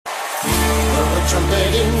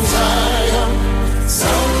trumpet in Zion,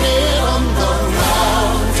 sounding on the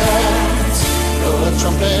mountains. Blow a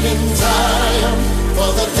trumpet in Zion,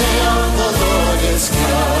 for the day of the Lord is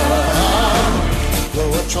come.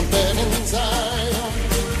 Blow a trumpet in Zion,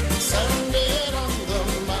 sounding on the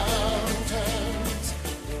mountains.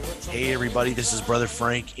 Hey everybody, this is Brother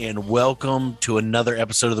Frank, and welcome to another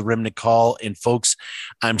episode of the Remnant Call. And folks,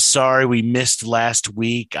 I'm sorry we missed last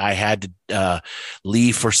week. I had to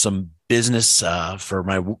leave for some business for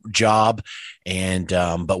my job, and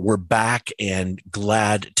but we're back and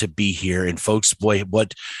glad to be here. And folks, boy,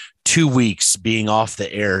 what 2 weeks being off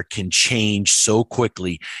the air can change so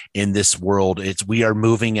quickly in this world. We are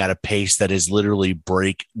moving at a pace that is literally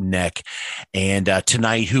breakneck. And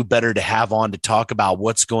tonight, who better to have on to talk about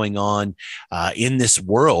what's going on in this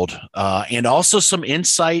world, and also some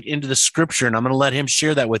insight into the scripture. And I'm going to let him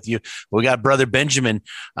share that with you. We got Brother Benjamin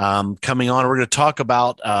coming on. We're going to talk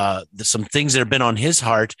about some things that have been on his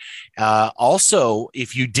heart. Also,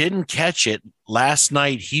 if you didn't catch it last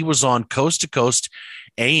night, he was on Coast to Coast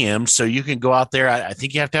AM, so you can go out there. I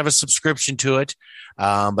think you have to have a subscription to it,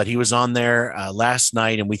 but he was on there last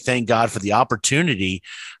night, and we thank God for the opportunity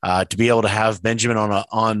to be able to have Benjamin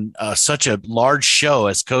on such a large show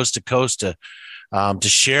as Coast to Coast to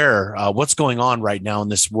share what's going on right now in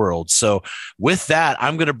this world. So with that,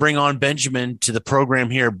 I'm going to bring on Benjamin to the program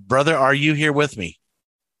here. Brother, are you here with me?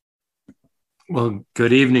 Well,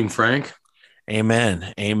 good evening, Frank.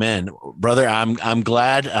 Amen. Amen. Brother, I'm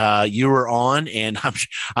glad you were on, and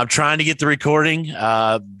I'm trying to get the recording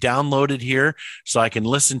downloaded here so I can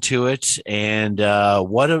listen to it. And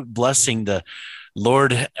what a blessing, the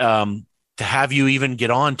Lord, to have you even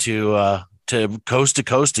get on to Coast to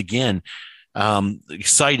Coast again.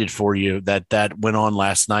 Excited for you that went on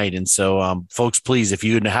last night. And so folks, please, if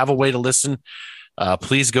you have a way to listen,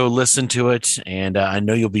 please go listen to it. And I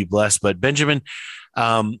know you'll be blessed. But Benjamin,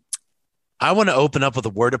 I want to open up with a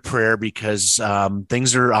word of prayer because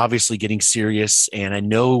things are obviously getting serious, and I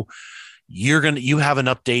know you have an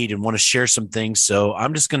update and want to share some things. So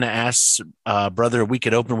I'm just going to ask, brother, if we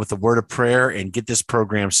could open with a word of prayer and get this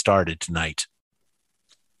program started tonight.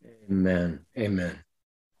 Amen. Amen.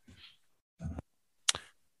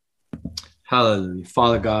 Hallelujah.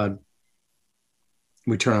 Father God,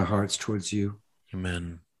 we turn our hearts towards you.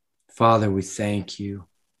 Amen. Father, we thank you.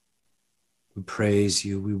 We praise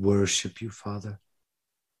you. We worship you, Father.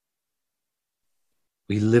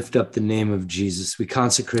 We lift up the name of Jesus. We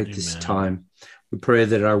consecrate Amen. This time. We pray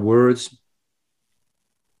that our words,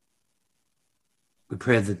 we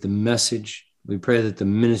pray that the message, we pray that the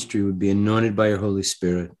ministry would be anointed by your Holy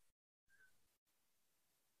Spirit.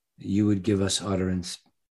 That you would give us utterance,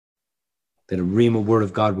 that a rhema word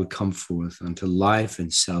of God would come forth unto life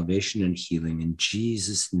and salvation and healing. In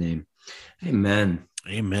Jesus' name, amen.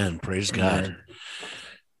 Amen. Praise Amen. God.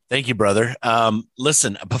 Thank you, brother.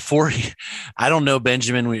 Listen, I don't know,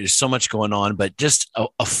 Benjamin, there's so much going on, but just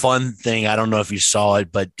a fun thing. I don't know if you saw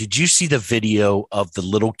it, but did you see the video of the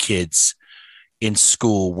little kids in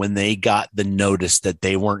school when they got the notice that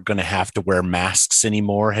they weren't going to have to wear masks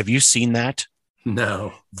anymore? Have you seen that?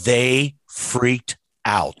 No. They freaked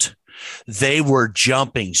out. They were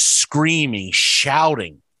jumping, screaming,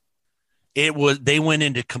 shouting. They went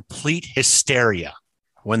into complete hysteria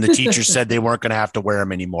when the teacher said they weren't going to have to wear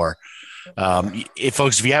them anymore.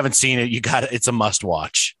 Folks, if you haven't seen it, it's a must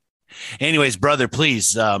watch. Anyways, brother,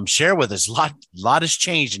 please share with us. A lot has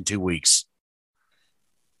changed in 2 weeks.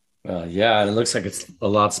 Yeah, and it looks like a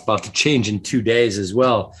lot's about to change in 2 days as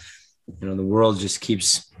well. You know, the world just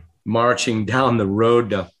keeps marching down the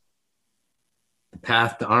road to the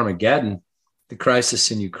path to Armageddon, the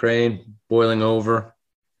crisis in Ukraine boiling over.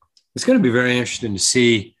 It's going to be very interesting to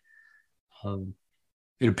see.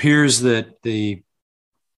 It appears that the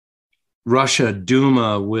Russia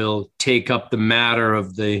Duma will take up the matter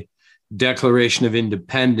of the Declaration of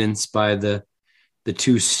Independence by the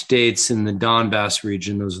two states in the Donbass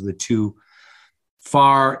region. Those are the two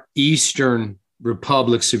far eastern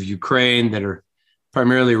republics of Ukraine that are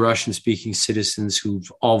primarily Russian-speaking citizens who've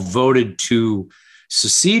all voted to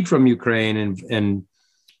secede from Ukraine and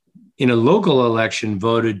in a local election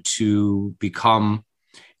voted to become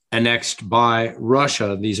annexed by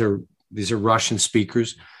Russia. These are Russian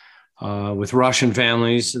speakers with Russian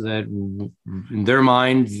families that in their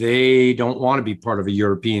mind, they don't want to be part of a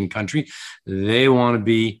European country. They want to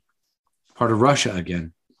be part of Russia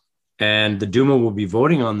again. And the Duma will be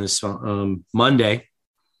voting on this Monday.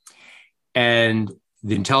 And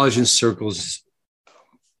the intelligence circles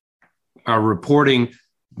are reporting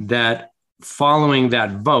that following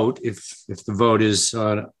that vote, if the vote is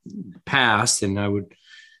passed, and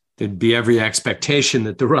there'd be every expectation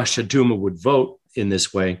that the Russia Duma would vote in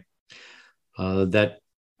this way, that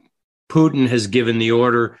Putin has given the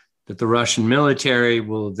order that the Russian military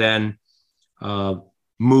will then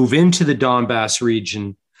move into the Donbass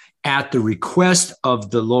region at the request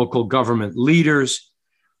of the local government leaders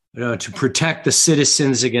to protect the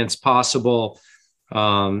citizens against possible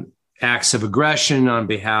acts of aggression on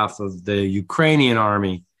behalf of the Ukrainian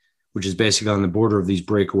army, which is basically on the border of these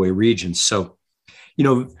breakaway regions. So,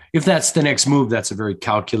 if that's the next move, that's a very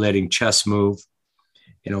calculating chess move.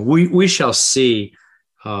 We shall see.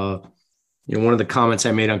 One of the comments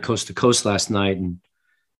I made on Coast to Coast last night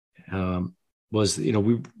was,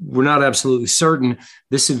 we're not absolutely certain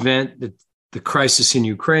this event, that the crisis in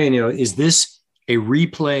Ukraine, is this a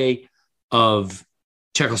replay of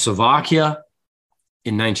Czechoslovakia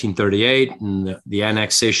in 1938 and the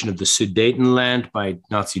annexation of the Sudetenland by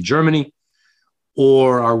Nazi Germany?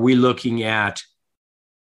 Or are we looking at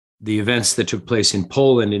the events that took place in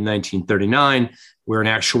Poland in 1939, where an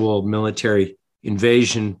actual military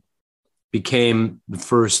invasion became the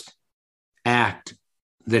first act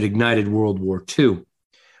that ignited World War II?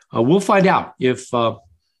 We'll find out if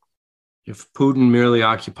Putin merely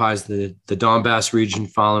occupies the Donbass region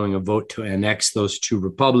following a vote to annex those two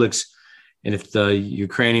republics, and if the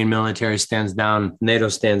Ukrainian military stands down, NATO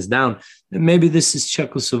stands down, then maybe this is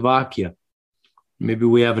Czechoslovakia. Maybe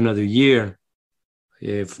we have another year.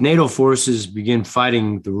 If NATO forces begin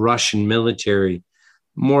fighting the Russian military,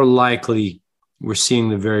 more likely we're seeing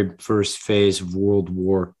the very first phase of World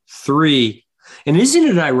War III. And isn't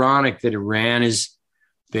it ironic that Iran is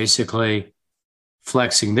basically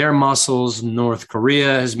flexing their muscles? North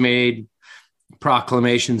Korea has made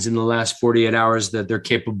proclamations in the last 48 hours that they're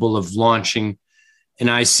capable of launching an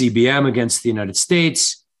ICBM against the United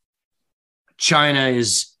States. China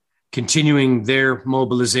is continuing their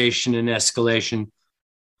mobilization and escalation.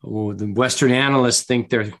 The Western analysts think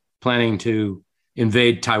they're planning to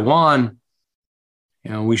invade Taiwan.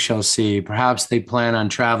 We shall see. Perhaps they plan on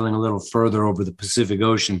traveling a little further over the Pacific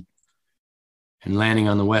Ocean and landing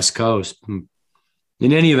on the West Coast. In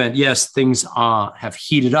any event, yes, things have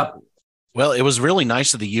heated up. Well, it was really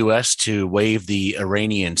nice of the U.S. to waive the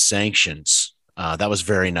Iranian sanctions. That was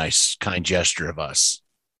very nice, kind gesture of us.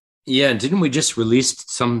 Yeah, and didn't we just release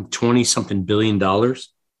some 20-something billion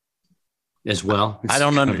dollars as well? I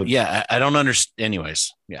don't understand.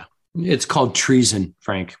 Anyways, yeah. It's called treason,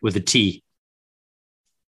 Frank, with a T.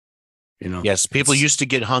 Yes, people used to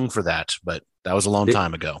get hung for that, but that was a long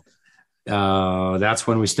time ago. That's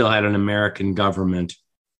when we still had an American government.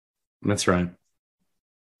 That's right.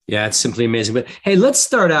 Yeah, it's simply amazing. But hey, let's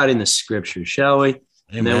start out in the scripture, shall we? Amen.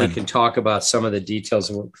 And then we can talk about some of the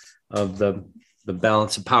details of the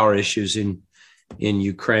balance of power issues in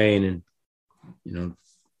Ukraine, and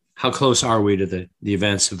how close are we to the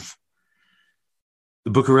events of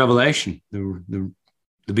the book of Revelation,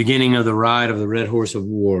 the beginning of the ride of the red horse of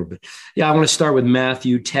war. But yeah, I want to start with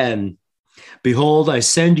Matthew 10. Behold, I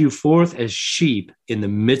send you forth as sheep in the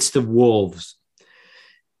midst of wolves.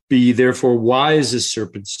 Be ye therefore wise as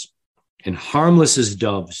serpents and harmless as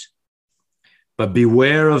doves. But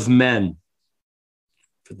beware of men,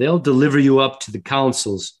 for they'll deliver you up to the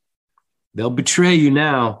councils. They'll betray you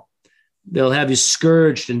now. They'll have you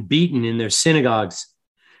scourged and beaten in their synagogues.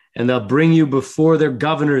 And they'll bring you before their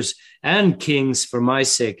governors and kings for my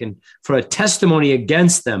sake, and for a testimony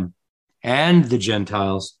against them and the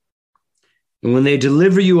Gentiles. And when they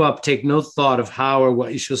deliver you up, take no thought of how or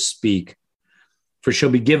what you shall speak, for it shall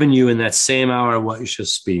be given you in that same hour what you shall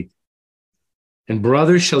speak. And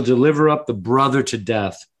brother shall deliver up the brother to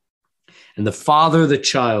death, and the father the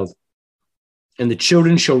child. And the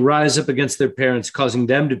children shall rise up against their parents, causing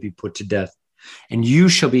them to be put to death. And you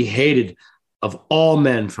shall be hated of all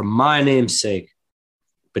men for my name's sake.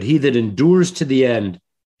 But he that endures to the end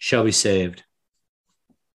shall be saved.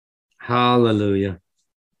 Hallelujah.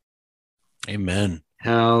 Amen.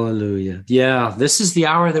 Hallelujah. Yeah, this is the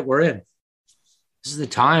hour that we're in. This is the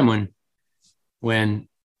time when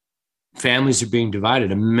families are being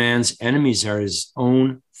divided. A man's enemies are his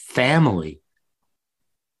own family.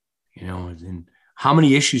 And how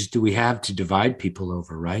many issues do we have to divide people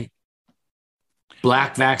over, right?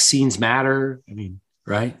 Black vaccines matter.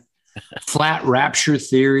 Right? Flat rapture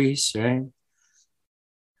theories, right?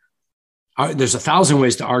 There's 1,000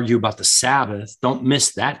 ways to argue about the Sabbath. Don't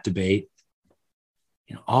miss that debate.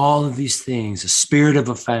 All of these things, a spirit of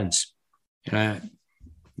offense.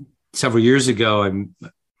 Several years ago,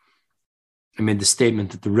 I made the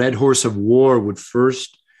statement that the red horse of war would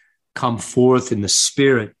first come forth in the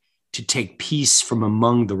spirit to take peace from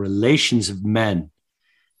among the relations of men.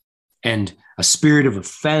 And a spirit of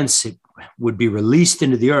offense, it would be released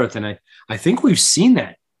into the earth. And I think we've seen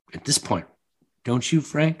that at this point. Don't you,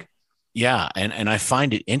 Frank? Yeah. And I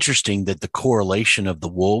find it interesting that the correlation of the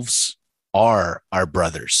wolves are our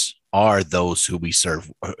brothers, are those who we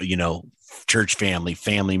serve, church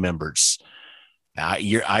family members.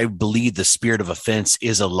 I believe the spirit of offense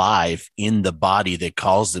is alive in the body that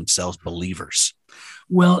calls themselves believers.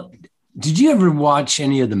 Well, did you ever watch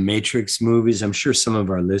any of the Matrix movies? I'm sure some of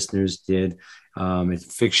our listeners did. It's a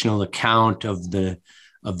fictional account of the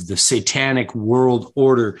satanic world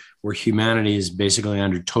order where humanity is basically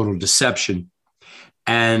under total deception.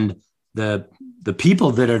 And the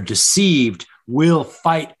people that are deceived will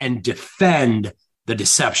fight and defend the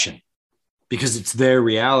deception because it's their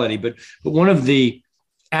reality. But one of the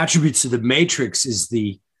attributes of the Matrix is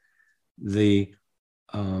the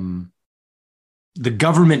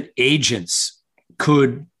government agents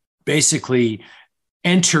could basically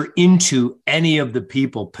enter into any of the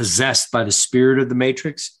people possessed by the spirit of the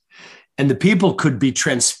Matrix. And the people could be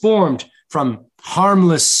transformed from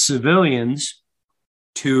harmless civilians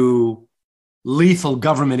to lethal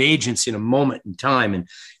government agents in a moment in time. And,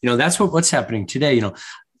 that's what's happening today.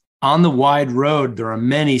 On the wide road, there are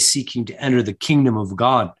many seeking to enter the kingdom of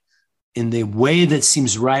God in the way that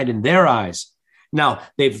seems right in their eyes. Now,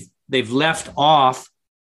 they've left off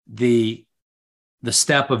the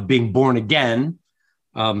step of being born again,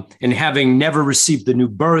 and having never received the new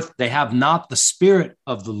birth, they have not the Spirit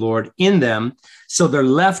of the Lord in them. So they're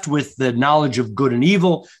left with the knowledge of good and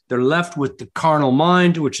evil. They're left with the carnal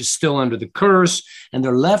mind, which is still under the curse, and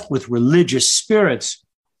they're left with religious spirits.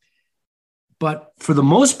 But for the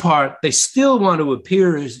most part, they still want to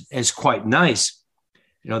appear as quite nice.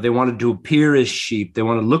 They wanted to appear as sheep. They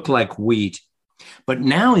want to look like wheat. But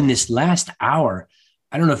now in this last hour,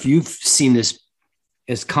 I don't know if you've seen this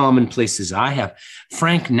as commonplace as I have,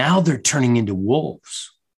 Frank, now they're turning into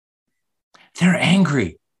wolves. They're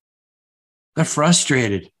angry. They're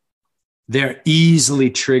frustrated. They're easily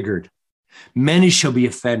triggered. Many shall be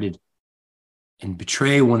offended and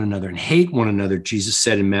betray one another and hate one another, Jesus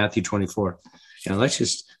said in Matthew 24. Now let's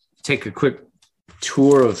just take a quick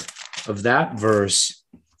tour of that verse.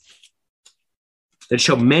 Then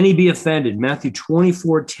shall many be offended. Matthew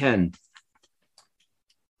 24:10.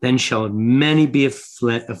 Then shall many be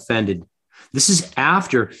offended. This is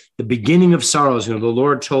after the beginning of sorrows. The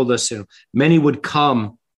Lord told us, many would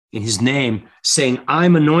come in his name saying,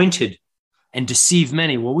 I'm anointed, and deceive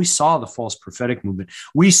many. Well, we saw the false prophetic movement.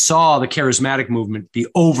 We saw the charismatic movement be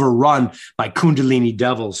overrun by Kundalini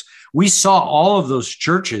devils. We saw all of those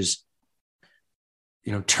churches,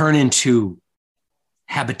 turn into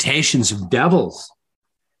habitations of devils.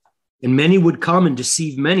 And many would come and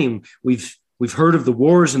deceive many. We've heard of the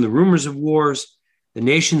wars and the rumors of wars. The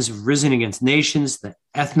nations have risen against nations, the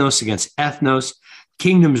ethnos against ethnos.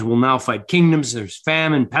 Kingdoms will now fight kingdoms. There's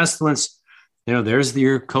famine, pestilence. There's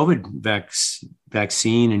your COVID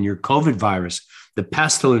vaccine and your COVID virus, the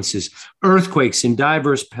pestilences, earthquakes in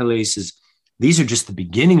diverse places. These are just the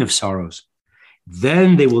beginning of sorrows.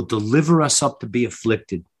 Then they will deliver us up to be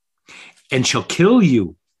afflicted and shall kill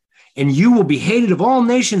you. And you will be hated of all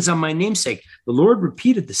nations on my namesake. The Lord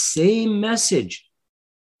repeated the same message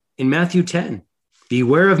in Matthew 10.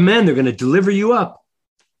 Beware of men. They're going to deliver you up.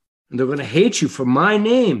 And they're going to hate you for my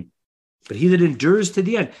name. But he that endures to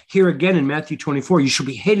the end. Here again in Matthew 24, you shall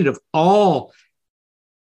be hated of all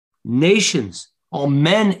nations, all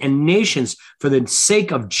men and nations, for the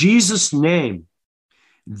sake of Jesus' name.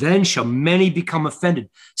 Then shall many become offended.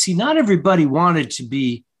 See, not everybody wanted to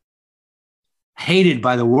be hated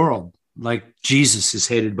by the world like Jesus is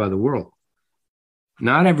hated by the world.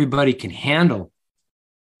 Not everybody can handle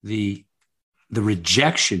the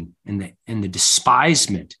rejection and the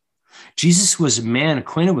despisement. Jesus was a man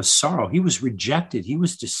acquainted with sorrow. He was rejected. He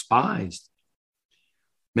was despised.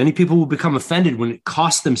 Many people will become offended when it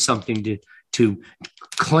costs them something to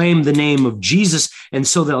claim the name of Jesus. And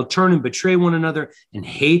so they'll turn and betray one another and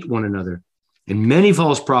hate one another. And many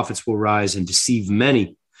false prophets will rise and deceive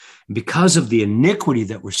many. Because of the iniquity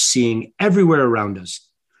that we're seeing everywhere around us,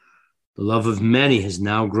 the love of many has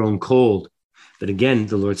now grown cold. But again,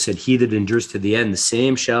 the Lord said, he that endures to the end, the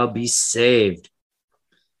same shall be saved.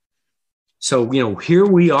 So, here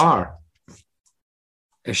we are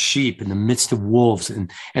as sheep in the midst of wolves, and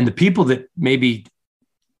the people that maybe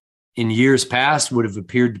in years past would have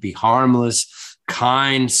appeared to be harmless,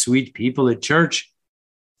 kind, sweet people at church.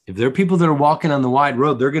 If they're people that are walking on the wide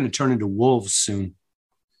road, they're going to turn into wolves soon.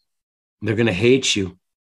 They're going to hate you.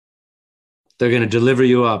 They're going to deliver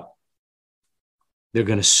you up. They're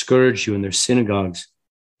going to scourge you in their synagogues.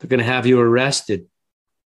 They're going to have you arrested.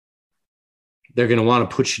 They're going to want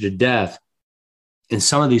to put you to death. And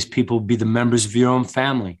some of these people will be the members of your own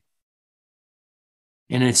family.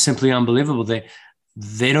 And it's simply unbelievable.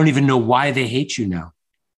 They don't even know why they hate you now.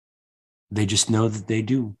 They just know that they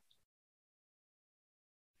do.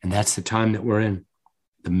 And that's the time that we're in,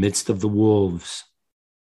 the midst of the wolves.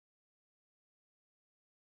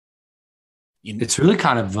 It's really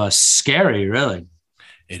kind of scary, really.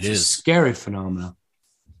 It's a scary phenomenon.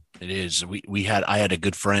 It is. I had a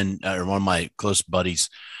good friend, or one of my close buddies.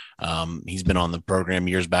 He's been on the program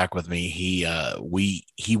years back with me.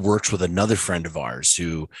 He works with another friend of ours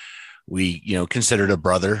who we, considered a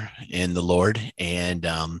brother in the Lord. And,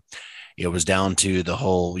 it was down to the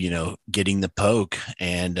whole, getting the poke,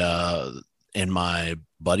 and my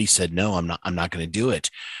buddy said, no, I'm not going to do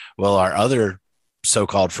it. Well, our other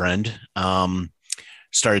so-called friend,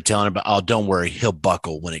 started telling him about, oh, don't worry, he'll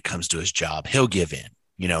buckle when it comes to his job. He'll give in,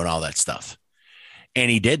 and all that stuff.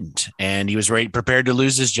 And he didn't. And he was prepared to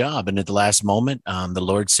lose his job. And at the last moment, the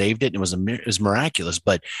Lord saved it. And it was miraculous.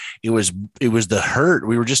 But it was the hurt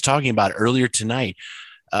we were just talking about earlier tonight,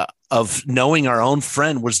 of knowing our own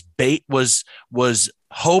friend was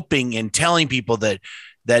hoping and telling people that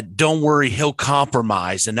don't worry, he'll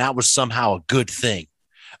compromise. And that was somehow a good thing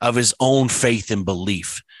of his own faith and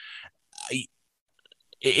belief.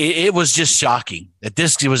 It was just shocking that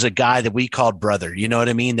this was a guy that we called brother, you know what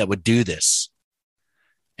I mean, that would do this.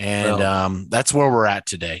 And that's where we're at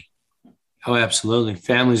today. Oh, absolutely.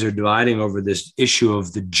 Families are dividing over this issue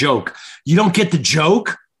of the joke. You don't get the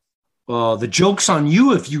joke? Well, the joke's on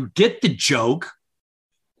you if you get the joke.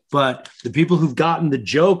 But the people who've gotten the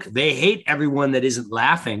joke, they hate everyone that isn't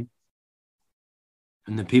laughing.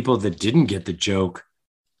 And the people that didn't get the joke,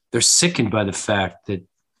 they're sickened by the fact that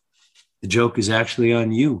the joke is actually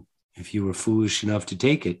on you if you were foolish enough to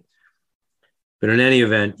take it. But in any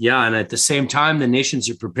event, yeah, and at the same time, the nations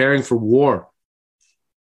are preparing for war.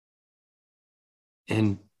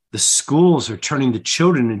 And the schools are turning the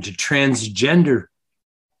children into transgender.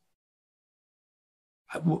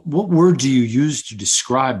 What word do you use to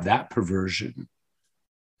describe that perversion?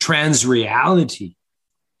 Transreality.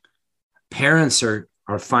 Parents are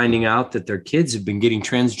finding out that their kids have been getting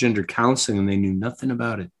transgender counseling and they knew nothing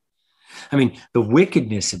about it. I mean, the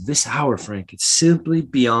wickedness of this hour, Frank, it's simply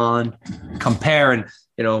beyond compare. And,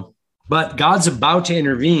 but God's about to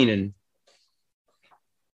intervene. And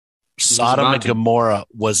Sodom and Gomorrah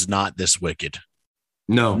was not this wicked.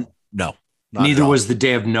 No. Neither was the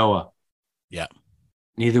day of Noah. Yeah.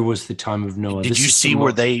 Neither was the time of Noah. Did you see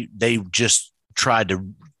where they just tried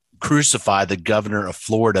to crucify the governor of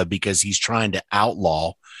Florida because he's trying to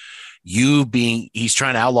outlaw he's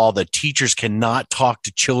trying to outlaw that teachers cannot talk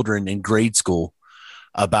to children in grade school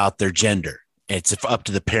about their gender. It's up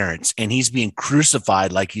to the parents, and he's being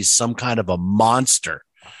crucified like he's some kind of a monster.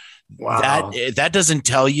 Wow. That doesn't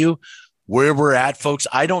tell you where we're at, folks.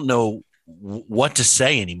 I don't know what to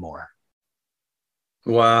say anymore.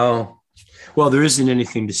 Wow. Well, there isn't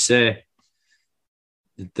anything to say.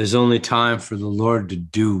 There's only time for the Lord to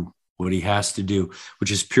do what he has to do, which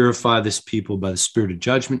is purify this people by the spirit of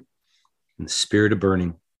judgment and the spirit of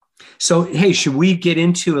burning. So, hey, should we get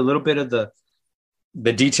into a little bit of the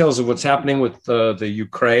details of what's happening with the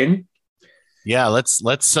Ukraine? Yeah, let's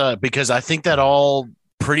because I think that all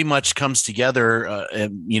pretty much comes together,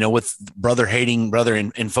 with brother hating brother.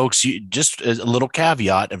 And folks, just a little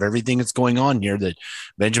caveat of everything that's going on here that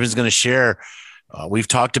Benjamin's going to share. We've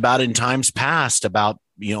talked about it in times past about,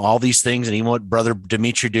 all these things. And even what brother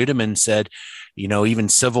Dimitri Duduman said, even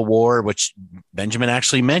civil war, which Benjamin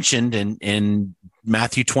actually mentioned in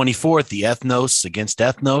Matthew 24, the ethnos against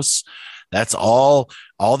ethnos. That's all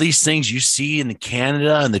these things you see in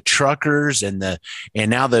Canada and the truckers and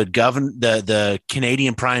now the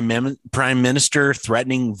Canadian prime minister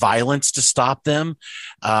threatening violence to stop them.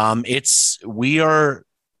 We are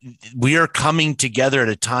coming together at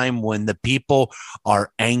a time when the people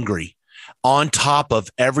are angry, on top of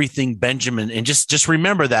everything, Benjamin, and just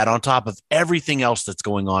remember that, on top of everything else that's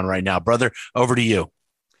going on right now. Brother, over to you.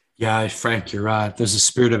 Yeah, Frank, you're right. There's a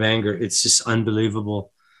spirit of anger. It's just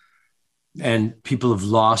unbelievable. And people have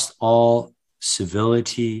lost all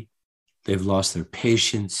civility. They've lost their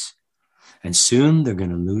patience. And soon they're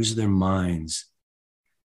going to lose their minds.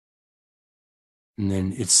 And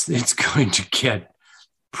then it's going to get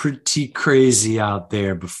pretty crazy out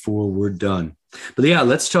there before we're done. But yeah,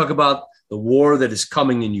 let's talk about the war that is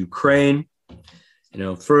coming in Ukraine.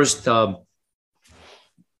 First, the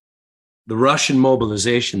Russian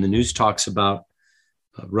mobilization. The news talks about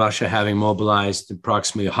Russia having mobilized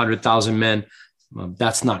approximately 100,000 men.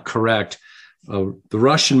 That's not correct. The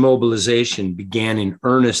Russian mobilization began in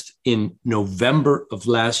earnest in November of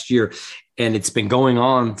last year, and it's been going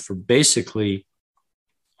on for basically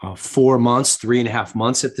 4 months, 3.5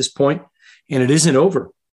 months at this point. And it isn't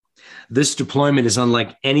over. This deployment is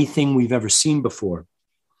unlike anything we've ever seen before.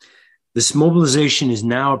 This mobilization is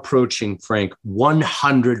now approaching, Frank,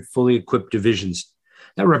 100 fully equipped divisions.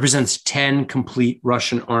 That represents 10 complete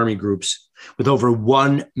Russian army groups with over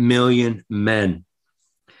 1 million men.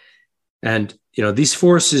 And, these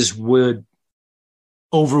forces would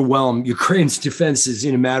overwhelm Ukraine's defenses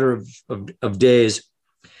in a matter of days.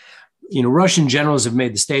 Russian generals have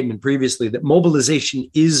made the statement previously that mobilization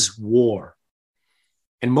is war.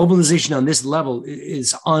 And mobilization on this level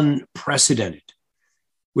is unprecedented.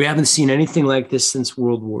 We haven't seen anything like this since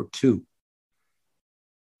World War II.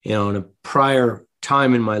 In a prior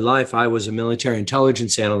time in my life, I was a military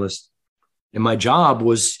intelligence analyst, and my job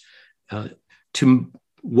was to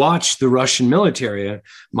watch the Russian military.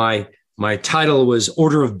 My title was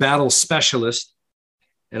Order of Battle Specialist,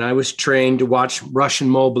 and I was trained to watch Russian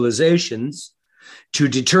mobilizations to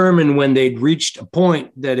determine when they'd reached a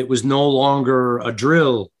point that it was no longer a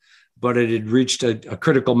drill, but it had reached a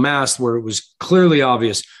critical mass where it was clearly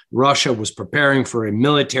obvious Russia was preparing for a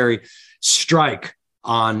military strike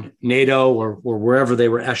on NATO or wherever they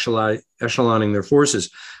were echeloning their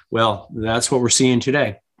forces. Well, that's what we're seeing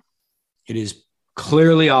today. It is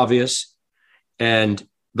clearly obvious, and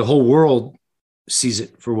the whole world sees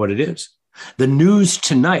it for what it is. The news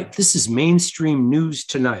tonight, this is mainstream news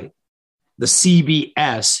tonight, the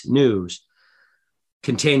CBS News,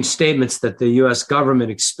 contains statements that the U.S.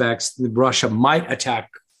 government expects that Russia might attack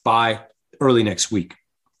by early next week.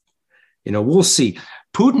 We'll see.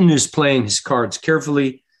 Putin is playing his cards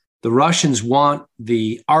carefully. The Russians want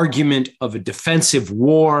the argument of a defensive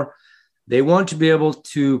war. They want to be able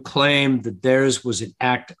to claim that theirs was an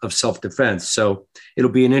act of self-defense. So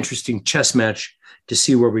it'll be an interesting chess match to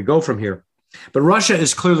see where we go from here. But Russia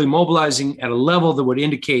is clearly mobilizing at a level that would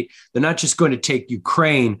indicate they're not just going to take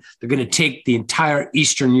Ukraine, they're going to take the entire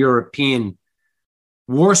Eastern European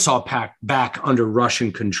Warsaw Pact back under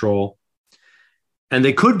Russian control. And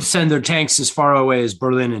they could send their tanks as far away as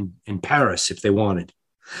Berlin and Paris if they wanted.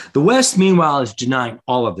 The West, meanwhile, is denying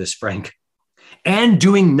all of this, Frank, and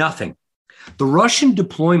doing nothing. The Russian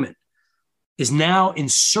deployment is now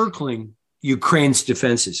encircling Ukraine's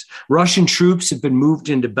defenses. Russian troops have been moved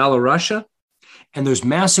into Belarus, and there's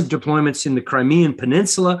massive deployments in the Crimean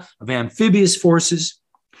Peninsula of amphibious forces.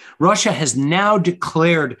 Russia has now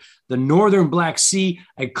declared the northern Black Sea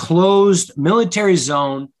a closed military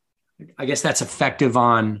zone. I guess that's effective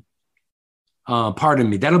on,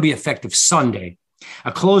 that'll be effective Sunday.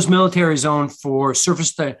 A closed military zone for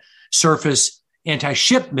surface-to-surface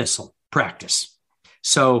anti-ship missile practice.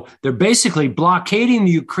 So they're basically blockading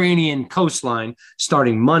the Ukrainian coastline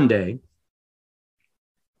starting Monday.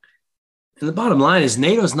 And the bottom line is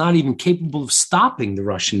NATO's not even capable of stopping the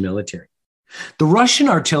Russian military. The Russian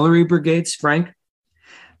artillery brigades, Frank,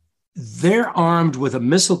 they're armed with a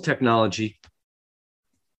missile technology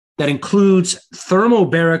that includes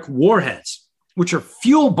thermobaric warheads, which are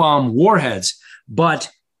fuel bomb warheads,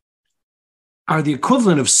 but are the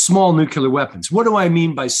equivalent of small nuclear weapons. What do I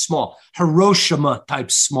mean by small? Hiroshima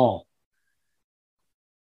type small.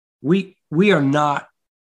 We don't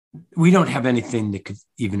have anything that could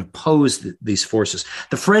even oppose these forces.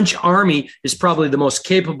 The French army is probably the most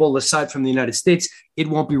capable aside from the United States. It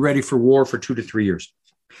won't be ready for war for 2 to 3 years.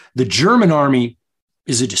 The German army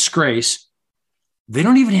is a disgrace. They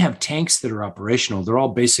don't even have tanks that are operational. They're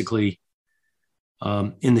all basically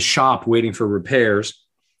in the shop waiting for repairs.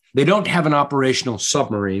 They don't have an operational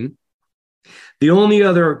submarine. The only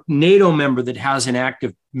other NATO member that has an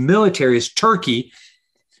active military is Turkey,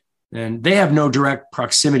 and they have no direct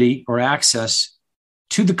proximity or access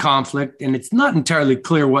to the conflict, and it's not entirely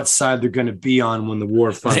clear what side they're going to be on when the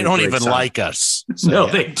war finally They don't breaks even out. like us. So, No,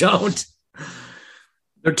 yeah. they don't.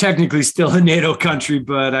 They're technically still a NATO country,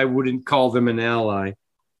 but I wouldn't call them an ally.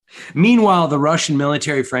 Meanwhile, the Russian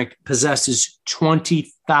military, Frank, possesses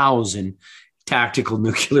 20,000 tactical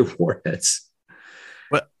nuclear warheads.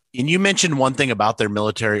 Well, and you mentioned one thing about their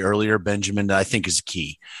military earlier, Benjamin, that I think is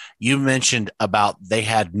key. You mentioned about they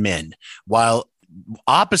had men. While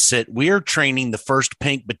opposite, we are training the 1st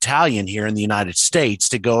Pink Battalion here in the United States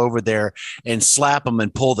to go over there and slap them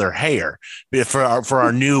and pull their hair for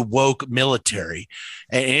our new woke military.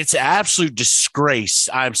 And it's an absolute disgrace.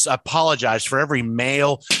 I apologize for every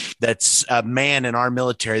male that's a man in our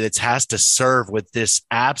military that has to serve with this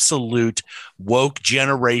absolute woke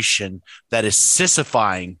generation that is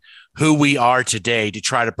sissifying who we are today to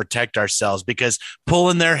try to protect ourselves, because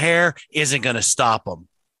pulling their hair isn't going to stop them.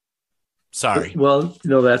 Sorry. Well,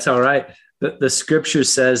 no, that's all right. The scripture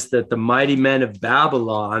says that the mighty men of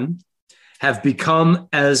Babylon have become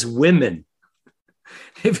as women.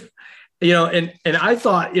 And I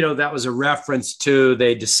thought, that was a reference to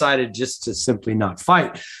they decided just to simply not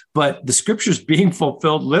fight. But the scripture's being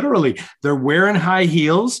fulfilled literally. They're wearing high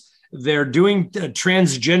heels. They're doing a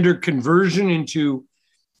transgender conversion into,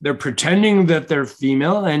 they're pretending that they're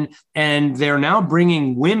female, and they're now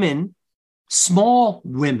bringing women, small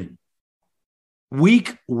women,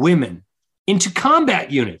 weak women, into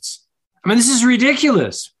combat units. I mean, this is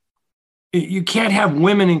ridiculous. You can't have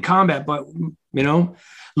women in combat, but,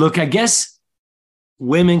 look, I guess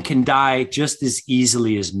women can die just as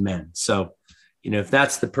easily as men. So, if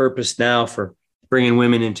that's the purpose now for bringing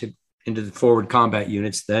women into the forward combat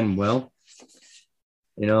units, then, well,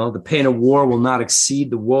 the pain of war will not exceed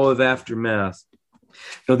the woe of aftermath.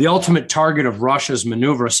 The ultimate target of Russia's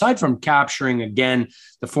maneuver, aside from capturing, again,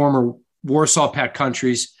 the former Warsaw Pact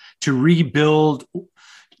countries to rebuild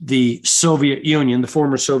the Soviet Union, the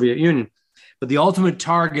former Soviet Union, but the ultimate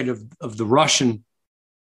target of the Russian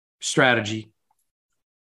strategy,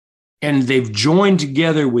 and they've joined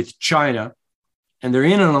together with China, and they're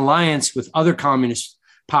in an alliance with other communist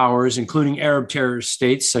powers, including Arab terrorist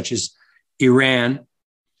states such as Iran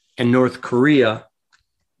and North Korea.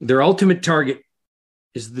 Their ultimate target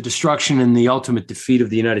is the destruction and the ultimate defeat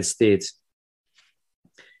of the United States.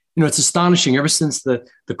 It's astonishing. Ever since the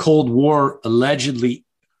Cold War allegedly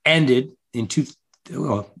ended in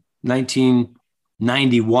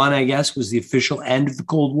 1991, I guess, was the official end of the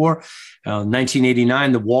Cold War.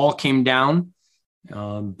 1989, the wall came down,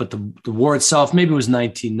 but the war itself maybe was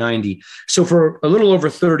 1990. So for a little over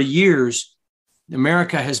 30 years,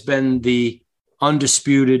 America has been the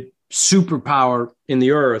undisputed superpower in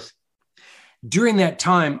the earth. During that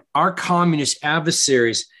time, our communist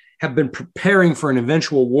adversaries have been preparing for an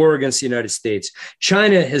eventual war against the United States.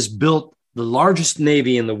 China has built the largest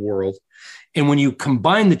navy in the world. And when you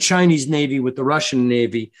combine the Chinese Navy with the Russian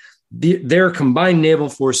Navy, their combined naval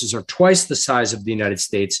forces are twice the size of the United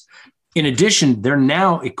States. In addition, they're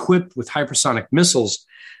now equipped with hypersonic missiles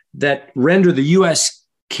that render the U.S.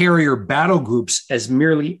 carrier battle groups as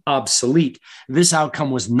merely obsolete. This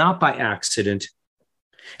outcome was not by accident.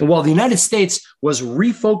 And while the United States was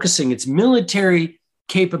refocusing its military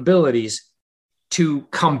capabilities to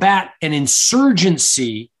combat an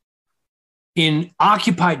insurgency in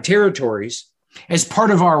occupied territories as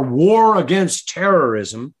part of our war against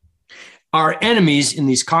terrorism, our enemies in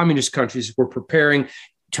these communist countries were preparing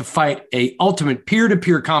to fight an ultimate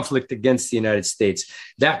peer-to-peer conflict against the United States.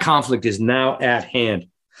 That conflict is now at hand.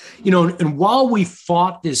 And while we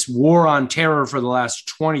fought this war on terror for the last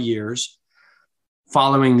 20 years,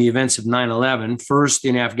 following the events of 9/11, first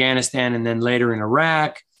in Afghanistan and then later in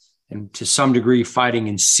Iraq, and to some degree fighting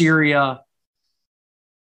in Syria.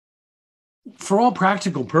 For all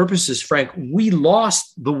practical purposes, Frank, we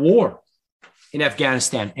lost the war in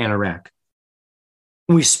Afghanistan and Iraq.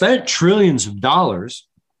 We spent trillions of dollars.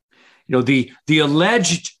 The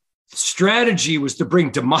alleged strategy was to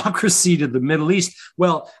bring democracy to the Middle East.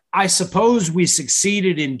 Well, I suppose we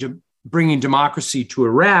succeeded in bringing democracy to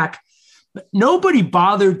Iraq, but nobody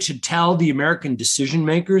bothered to tell the American decision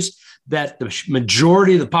makers that the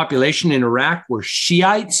majority of the population in Iraq were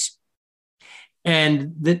Shiites,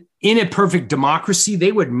 and that in a perfect democracy,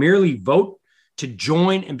 they would merely vote to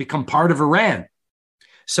join and become part of Iran.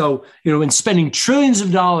 So, in spending trillions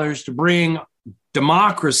of dollars to bring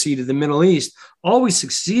democracy to the Middle East, all we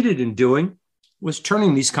succeeded in doing was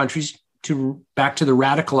turning these countries back to the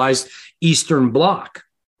radicalized Eastern Bloc.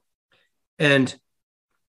 And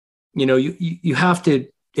you have to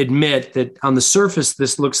admit that on the surface,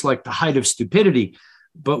 this looks like the height of stupidity.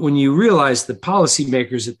 But when you realize the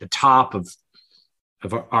policymakers at the top of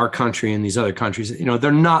our country and these other countries,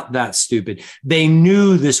 they're not that stupid. They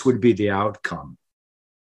knew this would be the outcome.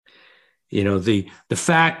 The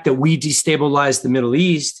fact that we destabilized the Middle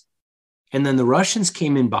East, and then the Russians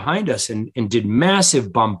came in behind us and did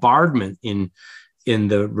massive bombardment in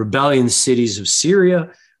the rebellion cities of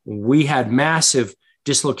Syria. We had massive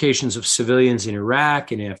dislocations of civilians in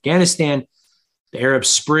Iraq and Afghanistan. The Arab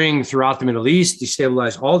Spring throughout the Middle East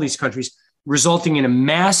destabilized all these countries, resulting in a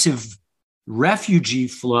massive refugee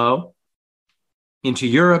flow into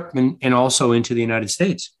Europe and also into the United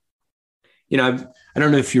States. I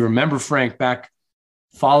don't know if you remember, Frank, back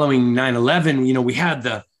following 9/11, we had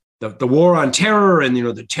the war on terror, and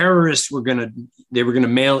the terrorists were going to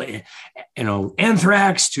mail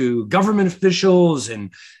anthrax to government officials,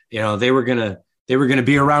 and they were going to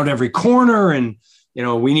be around every corner, and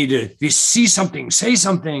we need to see something, say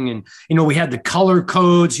something. And we had the color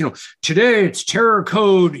codes. Today it's terror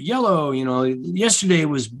code yellow, yesterday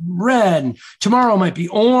was red, and tomorrow might be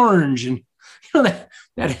orange, and that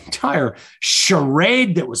entire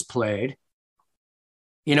charade that was played.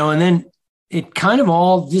 And then it kind of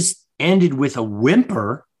all just ended with a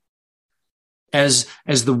whimper as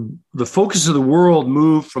the focus of the world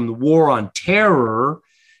moved from the war on terror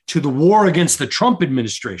to the war against the Trump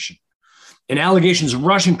administration and allegations of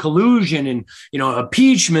Russian collusion and,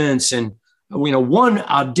 impeachments and, one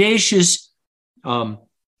audacious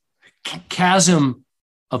chasm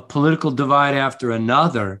of political divide after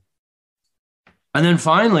another. And then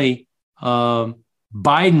finally,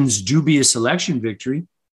 Biden's dubious election victory,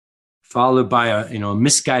 followed by a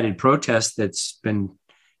misguided protest that's been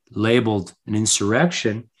labeled an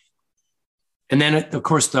insurrection. And then, of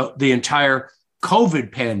course, the entire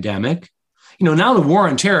COVID pandemic. Now the war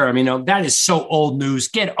on terror, that is so old news.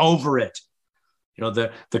 Get over it.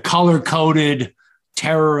 The color-coded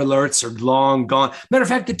terror alerts are long gone. Matter of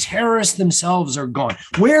fact, the terrorists themselves are gone.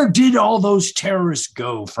 Where did all those terrorists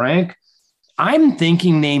go, Frank? I'm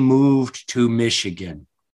thinking they moved to Michigan,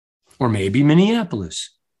 or maybe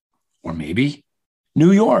Minneapolis, or maybe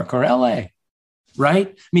New York or LA,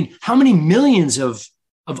 right? How many millions of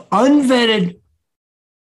unvetted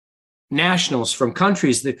nationals from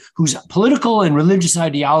countries whose political and religious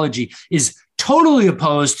ideology is totally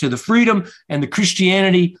opposed to the freedom and the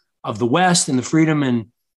Christianity of the West and the freedom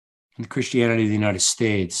and the Christianity of the United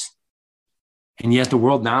States. And yet the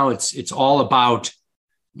world now, it's all about,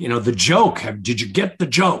 the joke. Did you get the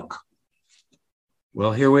joke?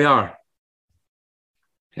 Well, here we are.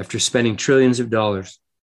 After spending trillions of dollars,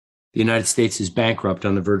 the United States is bankrupt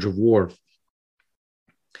on the verge of war.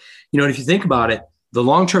 If you think about it, the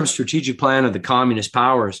long-term strategic plan of the communist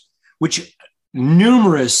powers, which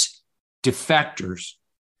numerous defectors,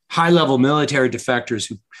 high-level military defectors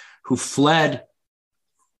who fled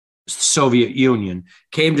the Soviet Union,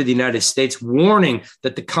 came to the United States warning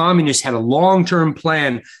that the communists had a long-term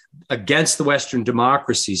plan against the Western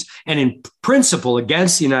democracies and in principle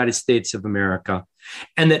against the United States of America.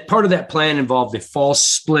 And that part of that plan involved a false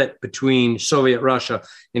split between Soviet Russia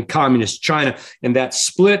and communist China. And that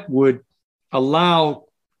split would allow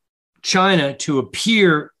China to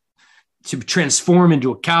transform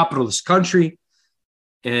into a capitalist country.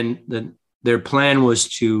 And their plan was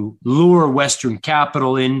to lure Western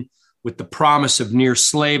capital in with the promise of near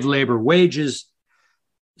slave labor wages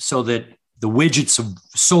so that the widgets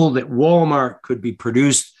sold at Walmart could be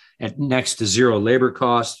produced at next to zero labor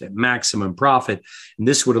cost at maximum profit. And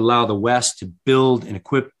this would allow the West to build and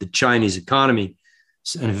equip the Chinese economy,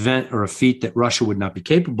 an event or a feat that Russia would not be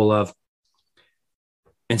capable of.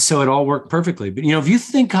 And so it all worked perfectly. But, if you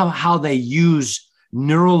think of how they use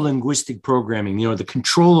neuro-linguistic programming, the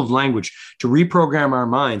control of language to reprogram our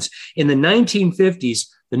minds. In the 1950s,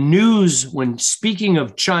 the news, when speaking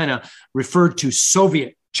of China, referred to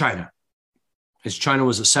Soviet China, as China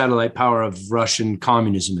was a satellite power of Russian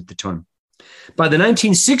communism at the time. By the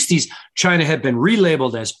 1960s, China had been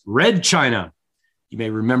relabeled as Red China. You may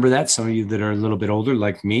remember that. Some of you that are a little bit older,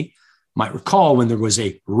 like me, might recall when there was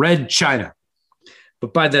a Red China.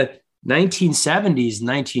 But by the 1970s,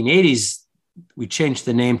 1980s, we changed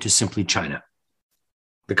the name to simply China,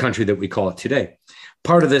 the country that we call it today.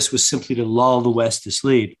 Part of this was simply to lull the West to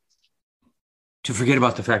sleep, to forget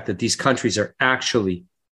about the fact that these countries are actually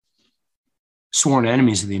sworn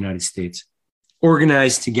enemies of the United States,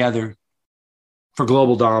 organized together for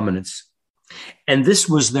global dominance. And this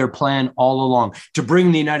was their plan all along, to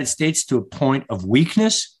bring the United States to a point of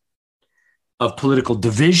weakness, of political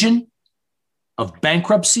division, of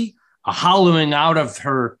bankruptcy, a hollowing out of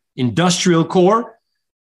her industrial core.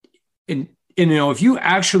 And if you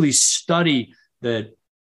actually study the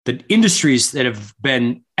industries that have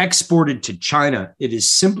been exported to China, it is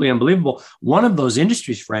simply unbelievable. One of those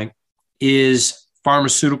industries, Frank, is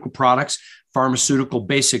pharmaceutical products, pharmaceutical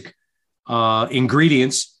basic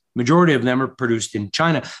ingredients. Majority of them are produced in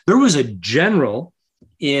China. There was a general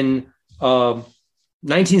in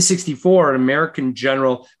 1964, an American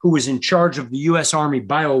general who was in charge of the U.S. Army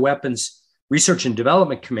Bioweapons Research and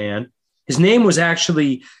Development Command. His name was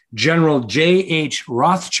actually General J.H.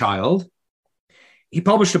 Rothschild. He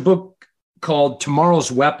published a book called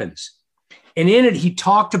Tomorrow's Weapons. And in it, he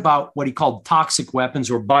talked about what he called toxic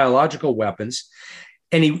weapons or biological weapons.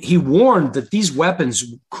 And he warned that these weapons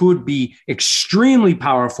could be extremely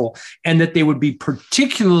powerful and that they would be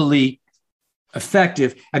particularly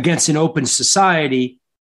effective against an open society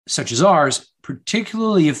such as ours,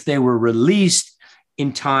 particularly if they were released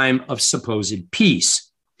in time of supposed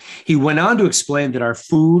peace. He went on to explain that our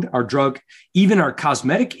food, our drug, even our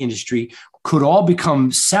cosmetic industry could all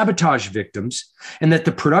become sabotage victims, and that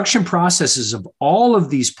the production processes of all of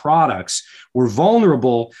these products were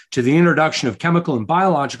vulnerable to the introduction of chemical and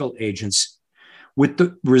biological agents, with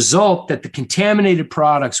the result that the contaminated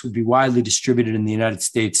products would be widely distributed in the United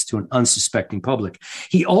States to an unsuspecting public.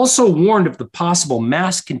 He also warned of the possible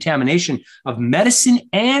mass contamination of medicine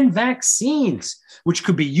and vaccines, which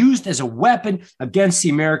could be used as a weapon against the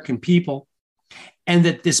American people, and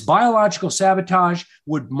that this biological sabotage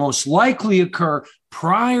would most likely occur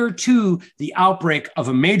prior to the outbreak of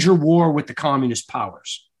a major war with the communist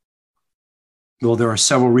powers. Well, there are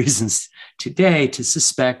several reasons today to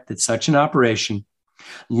suspect that such an operation,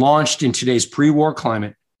 launched in today's pre-war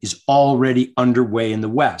climate, is already underway in the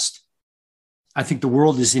West. I think the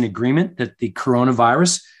world is in agreement that the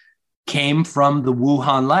coronavirus came from the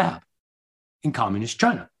Wuhan lab in communist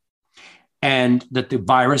China, and that the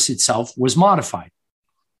virus itself was modified.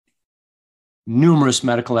 Numerous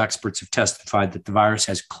medical experts have testified that the virus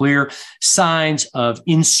has clear signs of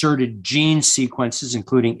inserted gene sequences,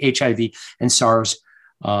 including HIV and SARS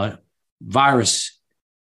virus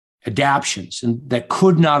adaptions, and that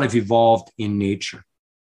could not have evolved in nature.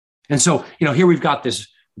 And so, here we've got this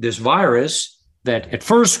virus that at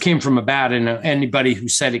first came from a bat, and anybody who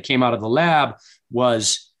said it came out of the lab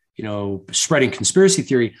was spreading conspiracy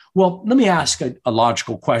theory. Well, let me ask a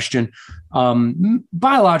logical question.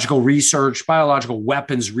 Biological research, biological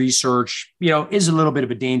weapons research, is a little bit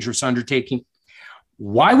of a dangerous undertaking.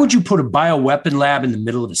 Why would you put a bioweapon lab in the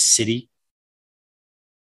middle of a city?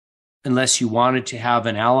 Unless you wanted to have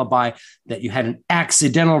an alibi that you had an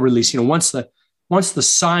accidental release. Once the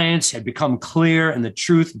science had become clear and the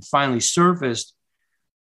truth had finally surfaced,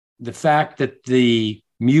 the fact that the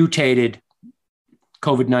mutated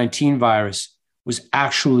COVID-19 virus was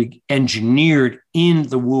actually engineered in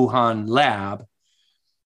the Wuhan lab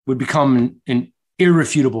would become an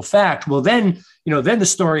irrefutable fact. Well, then the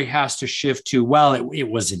story has to shift to, well, it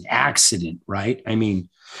was an accident, right? I mean,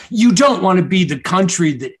 you don't want to be the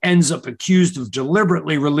country that ends up accused of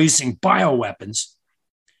deliberately releasing bioweapons,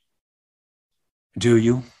 do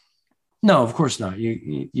you? No, of course not.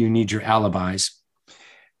 You need your alibis.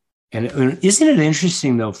 And isn't it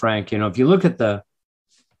interesting, though, Frank, if you look at the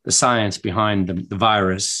science behind the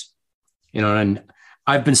virus, and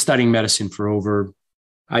I've been studying medicine for over,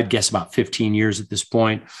 I'd guess, about 15 years at this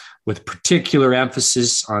point, with particular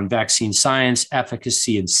emphasis on vaccine science,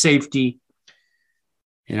 efficacy, and safety.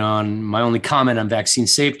 On my only comment on vaccine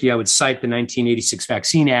safety, I would cite the 1986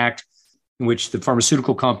 Vaccine Act, in which the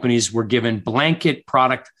pharmaceutical companies were given blanket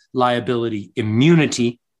product liability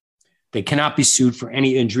immunity. They cannot be sued for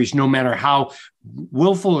any injuries, no matter how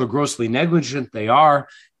willful or grossly negligent they are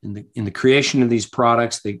in the creation of these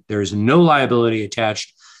products. There is no liability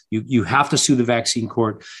attached. You have to sue the vaccine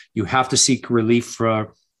court. You have to seek relief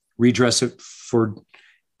for redress for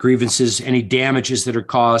grievances. Any damages that are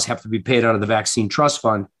caused have to be paid out of the Vaccine Trust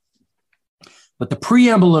Fund. But the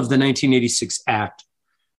preamble of the 1986 Act,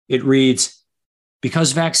 it reads,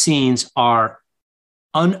 because vaccines are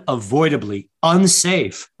unavoidably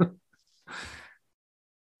unsafe,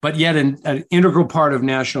 but yet an integral part of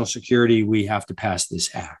national security, we have to pass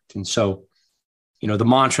this act. And so, the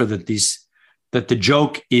mantra that the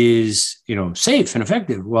joke is, safe and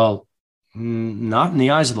effective. Well, not in the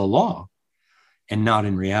eyes of the law and not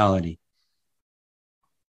in reality.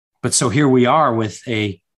 But so here we are with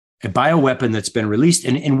a bioweapon that's been released.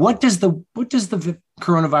 And what does the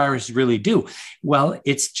coronavirus really do? Well,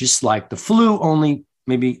 it's just like the flu, only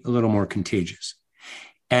maybe a little more contagious.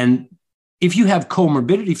 And if you have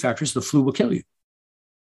comorbidity factors, the flu will kill you.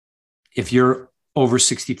 If you're over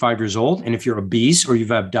 65 years old, and if you're obese, or you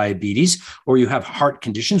have diabetes, or you have heart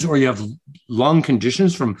conditions, or you have lung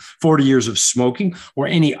conditions from 40 years of smoking, or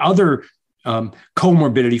any other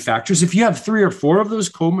comorbidity factors, if you have 3 or 4 of those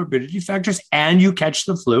comorbidity factors and you catch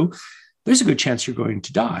the flu, there's a good chance you're going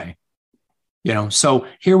to die. So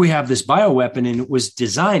here we have this bioweapon, and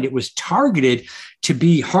it was targeted to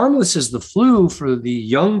be harmless as the flu for the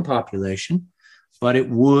young population, but it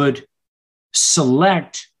would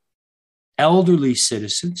select elderly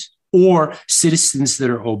citizens or citizens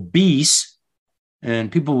that are obese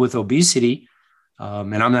and people with obesity.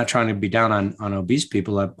 And I'm not trying to be down on obese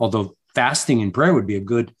people, although fasting and prayer would be a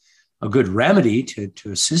good remedy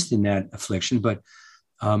to assist in that affliction. But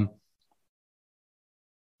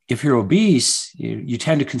if you're obese, you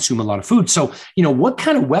tend to consume a lot of food. So, what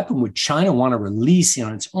kind of weapon would China want to release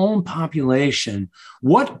on its own population?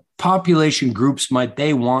 What population groups might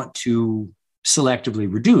they want to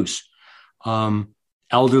selectively reduce?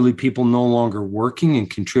 Elderly people no longer working and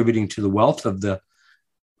contributing to the wealth of the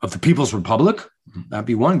People's Republic. That'd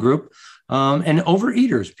be one group. And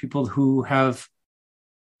overeaters, people who have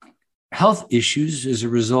health issues as a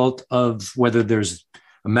result of whether there's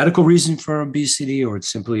a medical reason for obesity or it's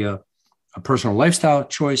simply a a personal lifestyle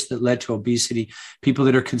choice that led to obesity, people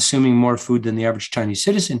that are consuming more food than the average Chinese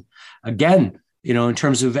citizen. Again, in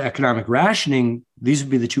terms of economic rationing, these would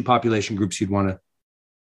be the two population groups you'd want to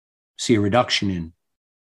see a reduction in.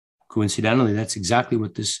 Coincidentally, that's exactly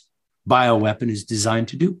what this bioweapon is designed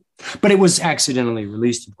to do. But it was accidentally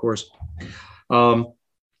released, of course.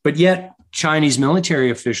 But yet, Chinese military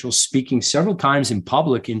officials speaking several times in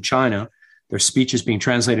public in China, their speeches being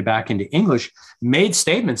translated back into English, made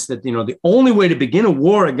statements that, the only way to begin a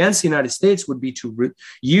war against the United States would be to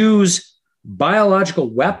use biological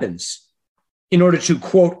weapons in order to,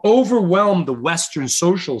 quote, overwhelm the Western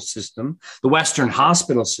social system, the Western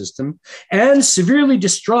hospital system, and severely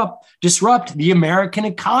disrupt the American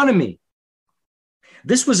economy.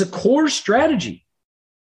 This was a core strategy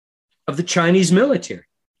of the Chinese military.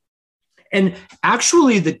 And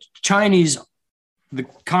actually, the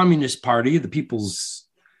Communist Party, the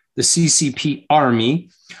CCP army,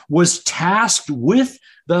 was tasked with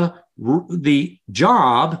the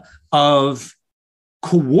job of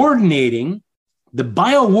coordinating the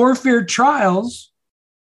biowarfare trials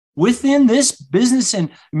within this business and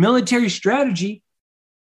military strategy.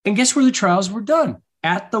 And guess where the trials were done?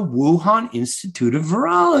 At the Wuhan Institute of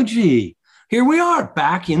Virology. Here we are,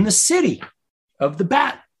 back in the city of the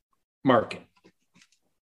bat market.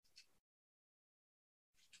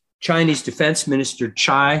 Chinese Defense Minister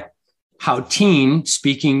Chai Haoting,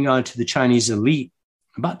 speaking to the Chinese elite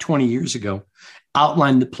about 20 years ago,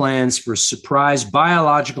 outlined the plans for a surprise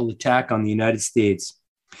biological attack on the United States.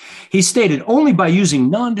 He stated, only by using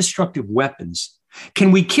non-destructive weapons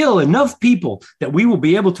can we kill enough people that we will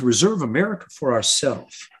be able to reserve America for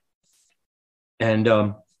ourselves. And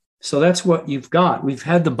so that's what you've got. We've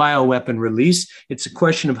had the bioweapon release. It's a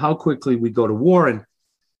question of how quickly we go to war. And,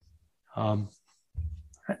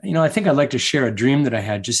 I think I'd like to share a dream that I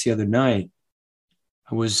had just the other night.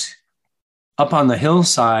 I was up on the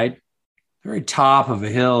hillside, very top of a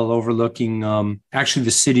hill overlooking actually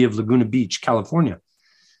the city of Laguna Beach, California.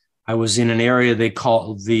 I was in an area they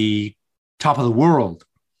call the top of the world,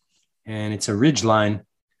 and it's a ridge line,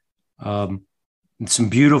 and some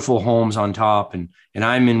beautiful homes on top. And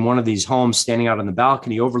I'm in one of these homes standing out on the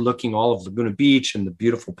balcony overlooking all of Laguna Beach and the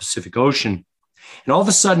beautiful Pacific Ocean. And all of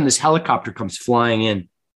a sudden, this helicopter comes flying in.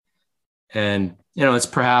 And, it's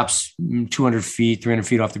perhaps 200 feet, 300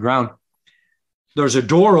 feet off the ground. There's a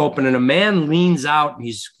door open and a man leans out, and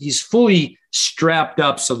he's fully strapped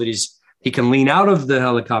up so that he can lean out of the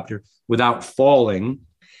helicopter without falling.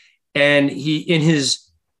 And he, in his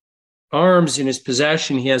arms, in his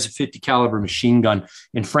possession, he has a 50 caliber machine gun.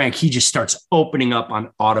 And Frank, he just starts opening up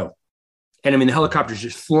on auto. And the helicopter's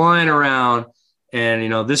just flying around,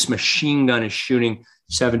 and, this machine gun is shooting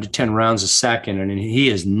 7 to 10 rounds a second, and he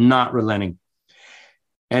is not relenting.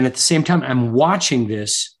 And at the same time, I'm watching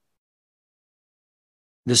this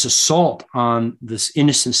assault on this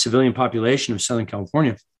innocent civilian population of Southern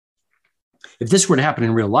California. If this were to happen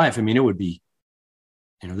in real life, it would be,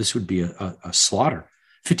 this would be a slaughter.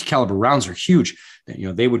 50 caliber rounds are huge.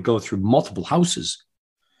 They would go through multiple houses.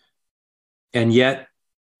 And yet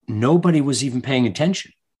nobody was even paying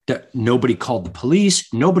attention. Nobody called the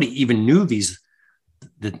police. Nobody even knew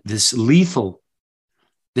this lethal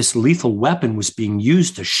weapon was being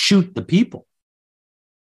used to shoot the people.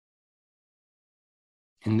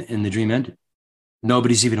 And the dream ended.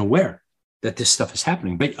 Nobody's even aware that this stuff is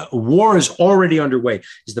happening. But a war is already underway,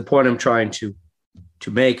 is the point I'm trying to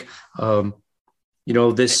make.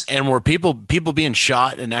 This. And were people being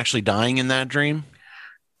shot and actually dying in that dream?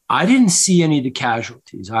 I didn't see any of the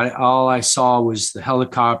casualties. All I saw was the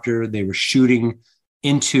helicopter. They were shooting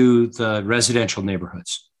into the residential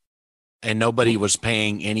neighborhoods. And nobody was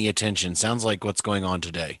paying any attention. Sounds like what's going on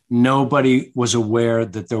today. Nobody was aware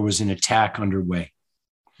that there was an attack underway.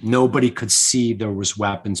 Nobody could see there was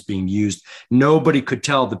weapons being used. Nobody could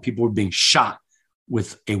tell that people were being shot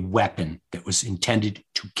with a weapon that was intended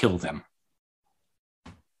to kill them.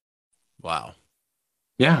 Wow.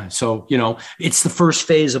 Yeah. So, it's the first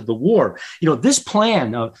phase of the war. This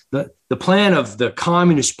plan of the plan of the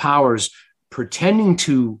communist powers pretending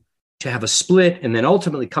to have a split and then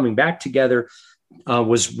ultimately coming back together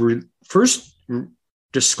was first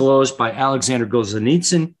disclosed by Alexander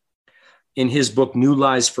Solzhenitsyn in his book, New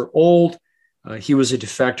Lies for Old. He was a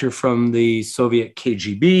defector from the Soviet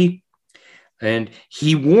KGB. And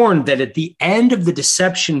he warned that at the end of the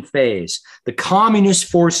deception phase, the communist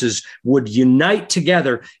forces would unite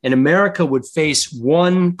together and America would face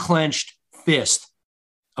one clenched fist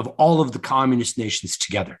of all of the communist nations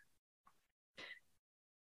together.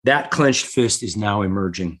 That clenched fist is now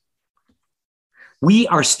emerging. We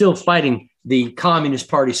are still fighting the Communist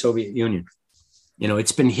Party Soviet Union.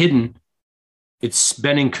 It's been hidden It's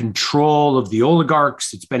been in control of the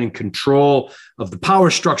oligarchs. It's been in control of the power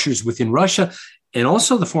structures within Russia and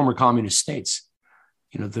also the former communist states.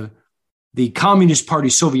 The Communist Party,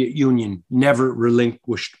 Soviet Union, never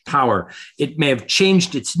relinquished power. It may have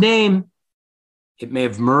changed its name. It may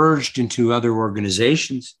have merged into other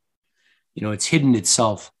organizations. It's hidden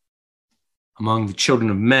itself among the children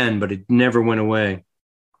of men, but it never went away.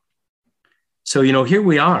 So, here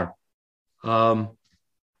we are. The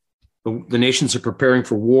nations are preparing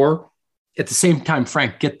for war. At the same time,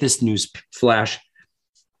 Frank, get this news flash.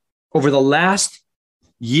 Over the last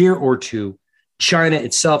year or two, China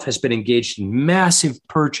itself has been engaged in massive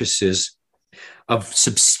purchases of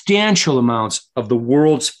substantial amounts of the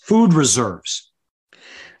world's food reserves.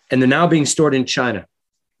 And they're now being stored in China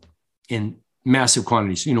in massive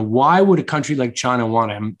quantities. Why would a country like China want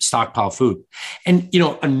to stockpile food? And,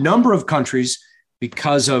 a number of countries,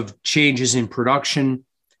 because of changes in production,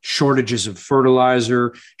 shortages of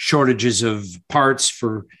fertilizer, shortages of parts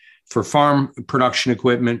for farm production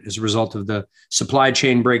equipment as a result of the supply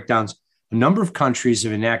chain breakdowns, a number of countries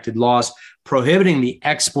have enacted laws prohibiting the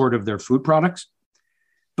export of their food products.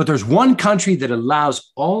 But there's one country that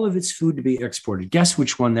allows all of its food to be exported. Guess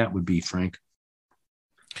which one that would be, Frank?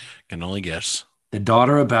 Can only guess. The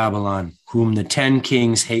daughter of Babylon, whom the 10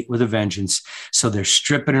 kings hate with a vengeance. So they're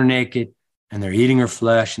stripping her naked and they're eating her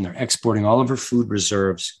flesh and they're exporting all of her food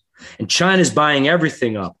reserves. And China's buying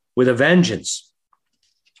everything up with a vengeance.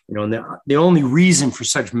 And the only reason for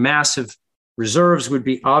such massive reserves would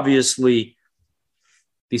be obviously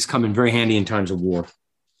these come in very handy in times of war.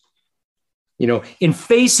 In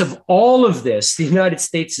face of all of this, the United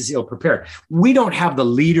States is ill prepared. We don't have the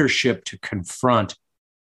leadership to confront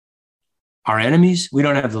our enemies. We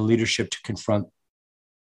don't have the leadership to confront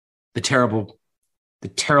the terrible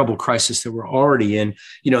crisis that we're already in.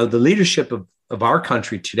 The leadership of our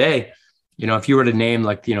country today, if you were to name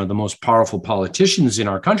the most powerful politicians in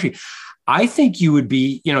our country, I think you would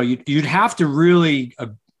be, you'd have to really,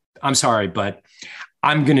 I'm sorry, but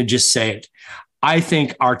I'm going to just say it. I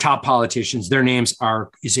think our top politicians, their names are,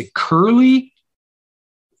 is it Curly,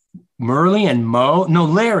 Merle, and Mo? No,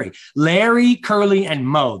 Larry, Curly, and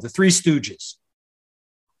Mo, the Three Stooges.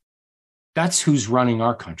 That's who's running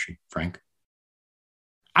our country, Frank.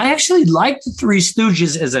 I actually like the Three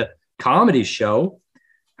Stooges as a comedy show.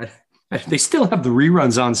 They still have the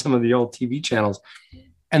reruns on some of the old TV channels.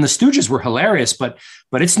 And the Stooges were hilarious, but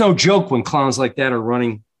it's no joke when clowns like that are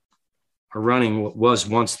running what was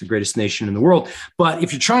once the greatest nation in the world. But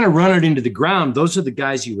if you're trying to run it into the ground, those are the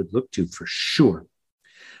guys you would look to for sure.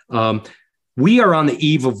 We are on the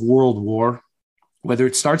eve of world war, whether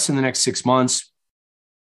it starts in the next 6 months.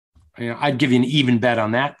 I'd give you an even bet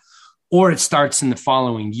on that, or it starts in the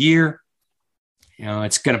following year.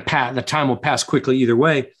 It's going to pass. The time will pass quickly either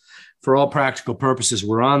way. For all practical purposes,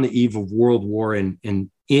 we're on the eve of world war, and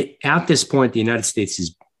at this point, the United States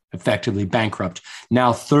is effectively bankrupt.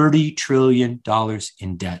 Now $30 trillion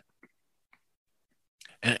in debt.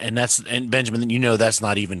 And Benjamin, that's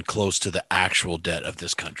not even close to the actual debt of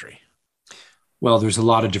this country. Well, there's a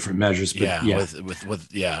lot of different measures, but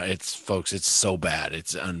it's so bad.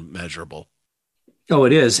 It's unmeasurable. Oh,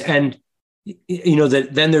 it is. And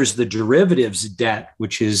then there's the derivatives debt,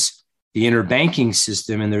 which is the interbanking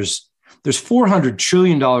system. And there's $400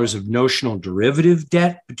 trillion of notional derivative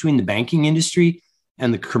debt between the banking industry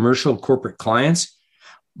and the commercial corporate clients,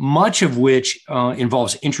 much of which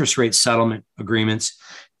involves interest rate settlement agreements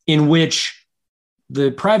in which the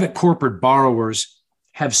private corporate borrowers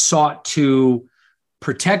have sought to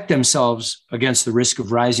protect themselves against the risk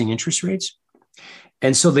of rising interest rates.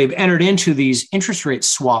 And so they've entered into these interest rate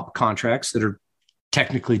swap contracts that are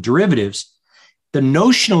technically derivatives. The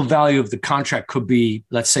notional value of the contract could be,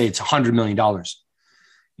 let's say it's $100 million.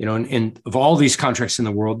 And of all these contracts in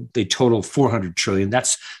the world, they total 400 trillion.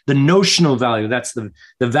 That's the notional value. That's the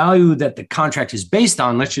value that the contract is based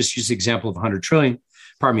on. Let's just use the example of $100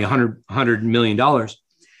 million.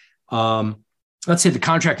 Let's say the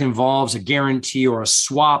contract involves a guarantee or a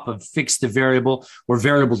swap of fixed to variable or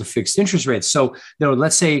variable to fixed interest rates. So,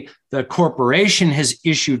 let's say the corporation has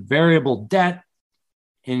issued variable debt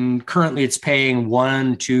and currently it's paying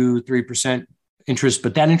 1%, 2%, 3% interest,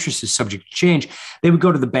 but that interest is subject to change. They would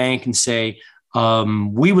go to the bank and say,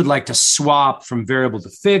 we would like to swap from variable to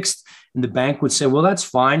fixed. And the bank would say, well, that's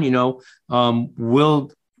fine.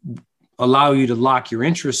 We'll allow you to lock your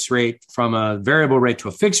interest rate from a variable rate to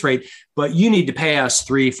a fixed rate, but you need to pay us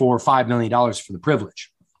 $3, $4, $5 million for the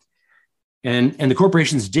privilege. And the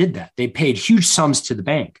corporations did that. They paid huge sums to the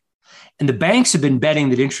bank. And the banks have been betting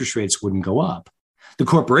that interest rates wouldn't go up. The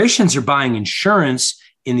corporations are buying insurance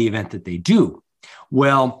in the event that they do.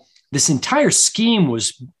 Well, This entire scheme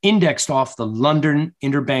was indexed off the London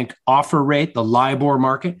interbank offer rate, the LIBOR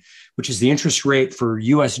market, which is the interest rate for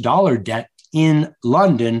US dollar debt in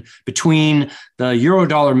London between the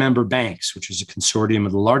Eurodollar member banks, which is a consortium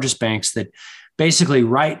of the largest banks that basically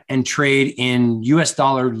write and trade in US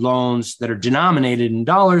dollar loans that are denominated in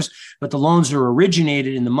dollars, but the loans are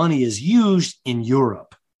originated and the money is used in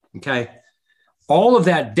Europe. Okay. All of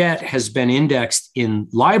that debt has been indexed in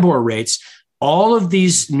LIBOR rates. All of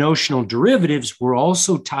these notional derivatives were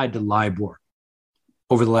also tied to LIBOR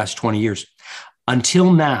over the last 20 years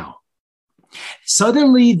until now.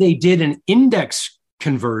 Suddenly, they did an index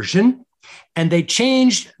conversion and they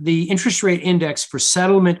changed the interest rate index for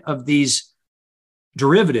settlement of these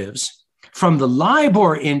derivatives from the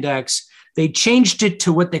LIBOR index. They changed it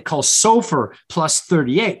to what they call SOFR plus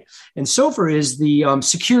 38. And SOFR is the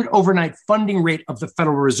secured overnight funding rate of the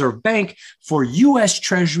Federal Reserve Bank for U.S.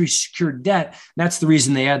 Treasury secured debt. That's the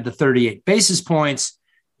reason they add the 38 basis points,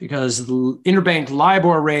 because the interbank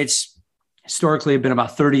LIBOR rates historically have been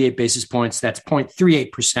about 38 basis points. That's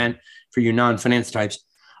 0.38% for you non-finance types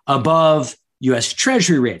above U.S.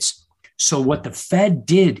 Treasury rates. So what the Fed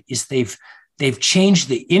did is they've changed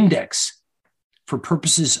the index for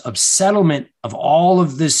purposes of settlement of all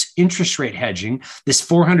of this interest rate hedging, this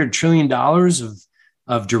 $400 trillion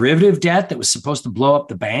of derivative debt that was supposed to blow up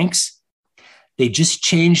the banks. They just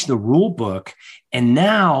changed the rule book. And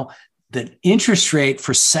now the interest rate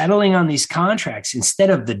for settling on these contracts, instead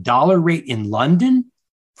of the dollar rate in London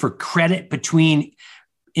for credit between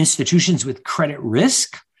institutions with credit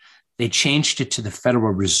risk, they changed it to the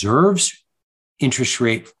Federal Reserve's interest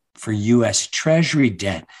rate for U.S. Treasury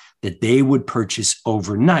debt that they would purchase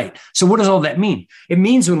overnight. So what does all that mean? It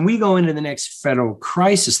means when we go into the next federal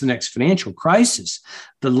crisis, the next financial crisis,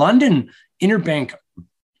 the London interbank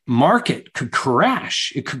market could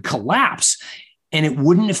crash, it could collapse, and it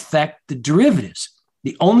wouldn't affect the derivatives.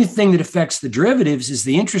 The only thing that affects the derivatives is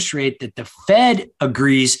the interest rate that the Fed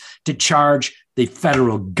agrees to charge the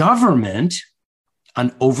federal government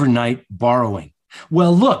on overnight borrowing.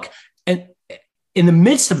 Well, look, and in the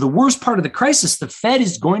midst of the worst part of the crisis, the Fed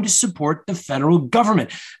is going to support the federal government.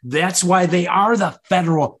 That's why they are the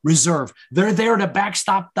Federal Reserve. They're there to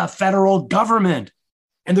backstop the federal government.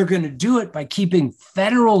 And they're going to do it by keeping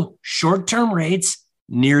federal short-term rates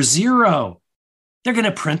near zero. They're going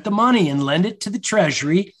to print the money and lend it to the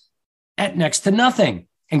Treasury at next to nothing.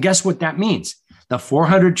 And guess what that means? The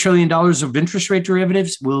 $400 trillion of interest rate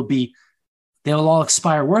derivatives they'll all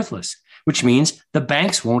expire worthless, which means the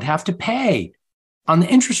banks won't have to pay on the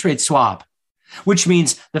interest rate swap, which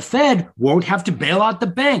means the Fed won't have to bail out the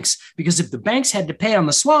banks, because if the banks had to pay on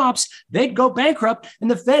the swaps, they'd go bankrupt and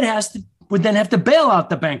the Fed would then have to bail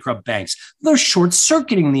out the bankrupt banks. They're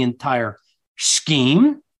short-circuiting the entire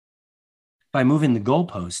scheme by moving the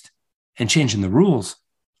goalpost and changing the rules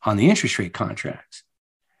on the interest rate contracts.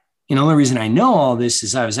 The only reason I know all this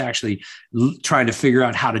is I was actually trying to figure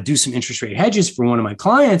out how to do some interest rate hedges for one of my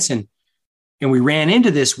clients, and we ran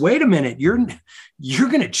into this. Wait a minute, you're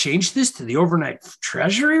going to change this to the overnight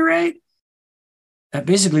Treasury rate? That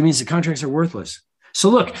basically means the contracts are worthless. So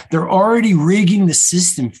look, they're already rigging the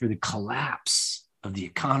system for the collapse of the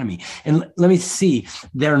economy. And let me see,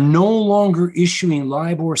 they're no longer issuing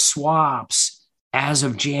LIBOR swaps as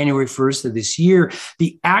of January 1st of this year.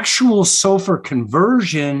 The actual SOFR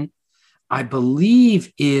conversion, I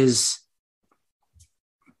believe, is,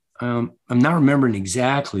 I'm not remembering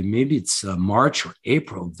exactly, maybe it's March or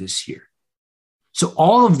April of this year. So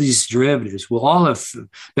all of these derivatives will all have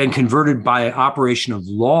been converted by operation of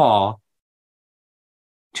law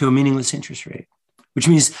to a meaningless interest rate, which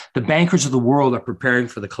means the bankers of the world are preparing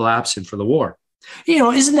for the collapse and for the war.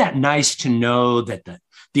 Isn't that nice to know that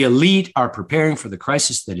the elite are preparing for the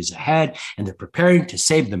crisis that is ahead, and they're preparing to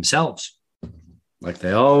save themselves like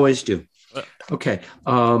they always do? Okay.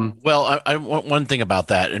 Well, I want one thing about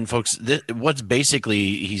that. And folks, what's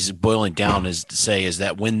basically he's boiling down is to say is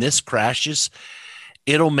that when this crashes,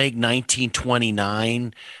 it'll make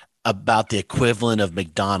 1929 about the equivalent of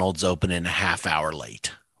McDonald's opening a half hour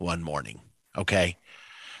late one morning. Okay.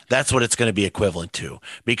 That's what it's going to be equivalent to,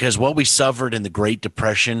 because what we suffered in the Great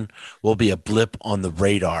Depression will be a blip on the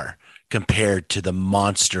radar compared to the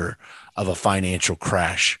monster of a financial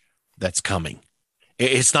crash that's coming.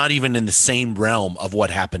 It's not even in the same realm of what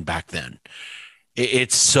happened back then.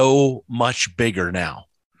 It's so much bigger now.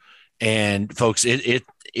 And folks,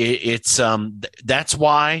 it's that's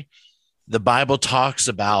why the Bible talks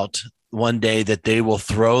about one day that they will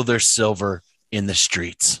throw their silver in the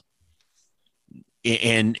streets.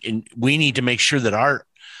 And we need to make sure that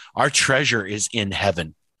our treasure is in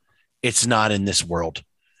heaven. It's not in this world.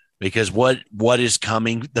 because what is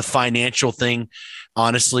coming, the financial thing,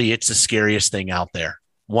 honestly, it's the scariest thing out there.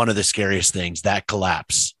 One of the scariest things, that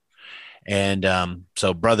collapse. And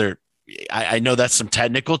so, brother, I know that's some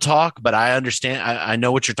technical talk, but I understand. I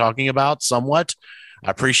know what you're talking about somewhat.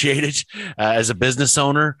 I appreciate it. As a business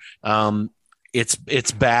owner,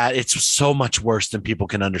 it's bad. It's so much worse than people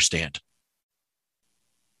can understand.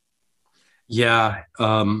 Yeah,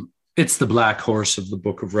 it's the black horse of the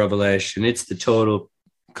book of Revelation. It's the total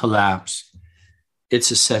collapse.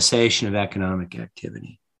 It's a cessation of economic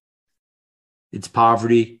activity. It's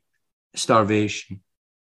poverty, starvation.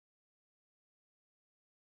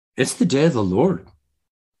 It's the day of the Lord.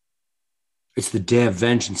 It's the day of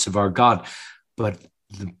vengeance of our God. But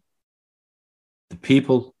the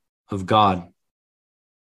people of God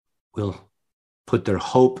will put their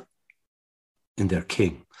hope in their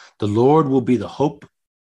King. The Lord will be the hope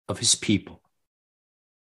of his people.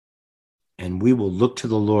 And we will look to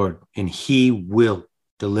the Lord, and he will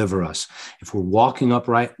deliver us if we're walking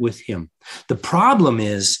upright with him. The problem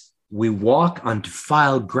is we walk on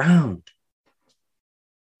defiled ground.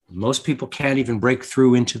 Most people can't even break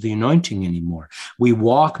through into the anointing anymore. We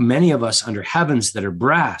walk, many of us, under heavens that are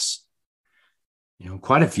brass.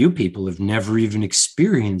 Quite a few people have never even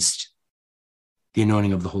experienced the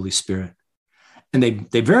anointing of the Holy Spirit. And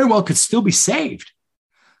they very well could still be saved.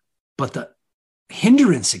 But the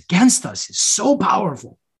hindrance against us is so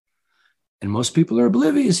powerful. And most people are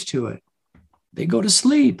oblivious to it. They go to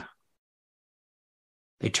sleep.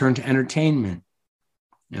 They turn to entertainment.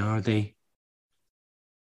 They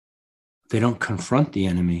don't confront the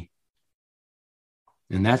enemy.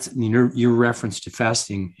 And that's your reference to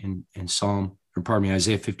fasting in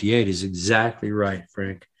Isaiah 58 is exactly right,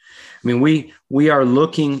 Frank. I mean, we are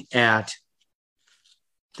looking at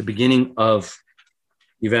the beginning of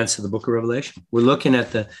events of the book of Revelation. We're looking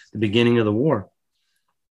at the beginning of the war.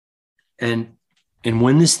 And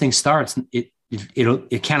when this thing starts,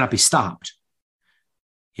 it cannot be stopped.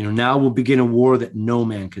 Now we'll begin a war that no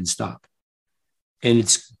man can stop. And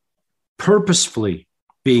it's purposefully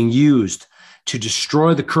being used to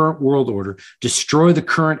destroy the current world order, destroy the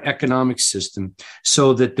current economic system,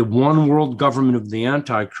 so that the one world government of the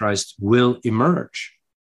Antichrist will emerge.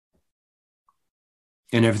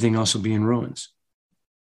 And everything else will be in ruins.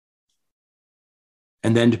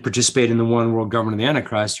 And then to participate in the one world government of the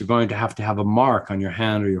Antichrist, you're going to have a mark on your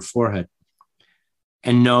hand or your forehead.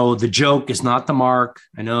 And no, the joke is not the mark.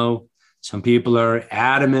 I know some people are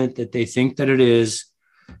adamant that they think that it is.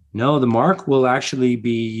 No, the mark will actually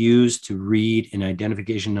be used to read an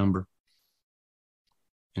identification number.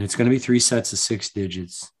 And it's going to be 3 sets of 6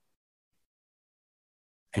 digits.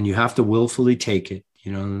 And you have to willfully take it,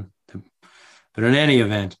 But in any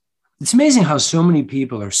event, it's amazing how so many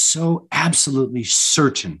people are so absolutely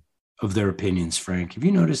certain of their opinions, Frank. Have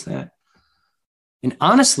you noticed that? And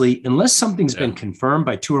honestly, unless something's been confirmed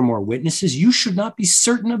by 2 or more witnesses, you should not be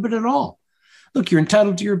certain of it at all. Look, you're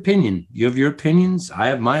entitled to your opinion. You have your opinions. I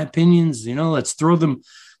have my opinions. Let's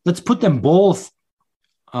put them both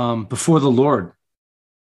before the Lord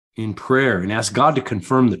in prayer and ask God to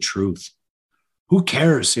confirm the truth. Who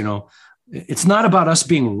cares? It's not about us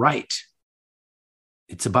being right.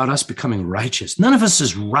 It's about us becoming righteous. None of us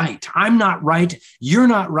is right. I'm not right. You're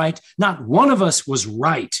not right. Not one of us was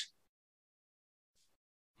right.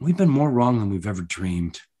 We've been more wrong than we've ever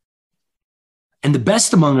dreamed. And the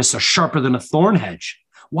best among us are sharper than a thorn hedge.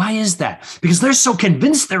 Why is that? Because they're so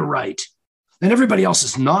convinced they're right, and everybody else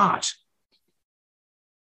is not.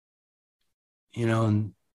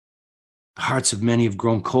 And the hearts of many have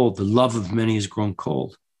grown cold. The love of many has grown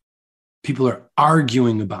cold. People are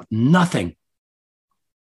arguing about nothing.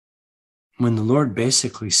 When the Lord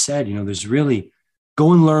basically said, there's really,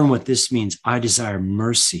 go and learn what this means. I desire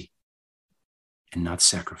mercy and not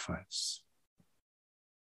sacrifice.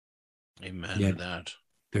 Amen to that.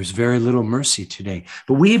 There's very little mercy today.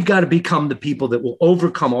 But we've got to become the people that will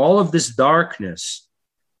overcome all of this darkness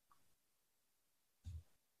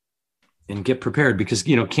and get prepared. Because,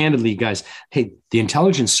 candidly, guys, hey, the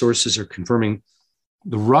intelligence sources are confirming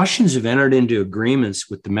the Russians have entered into agreements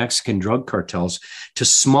with the Mexican drug cartels to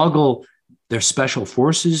smuggle their special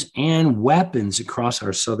forces and weapons across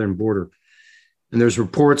our southern border. And there's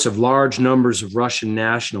reports of large numbers of Russian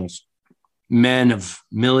nationals, men of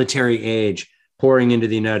military age, pouring into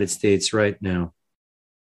the United States right now.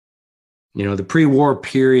 The pre-war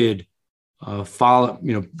period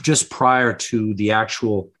just prior to the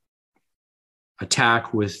actual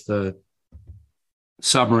attack with the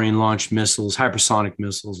submarine-launched missiles, hypersonic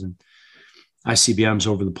missiles, and ICBMs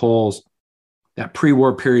over the poles. That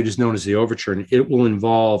pre-war period is known as the overture, and it will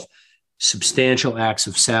involve substantial acts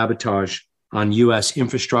of sabotage on U.S.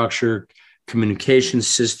 infrastructure, communication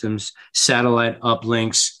systems, satellite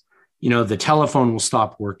uplinks. The telephone will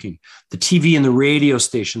stop working. The TV and the radio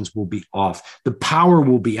stations will be off. The power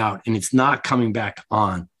will be out and it's not coming back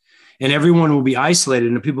on. And everyone will be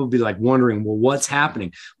isolated and people will be like wondering, well, what's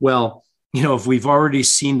happening? Well, if we've already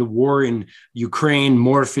seen the war in Ukraine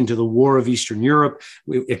morph into the war of Eastern Europe,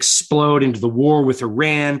 we explode into the war with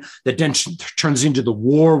Iran, that then turns into the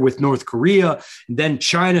war with North Korea, and then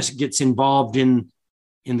China gets involved in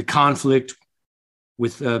the conflict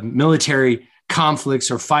with military conflicts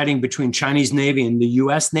or fighting between Chinese Navy and the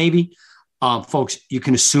U.S. Navy. Folks, you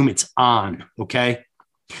can assume it's on, okay?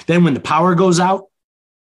 Then when the power goes out,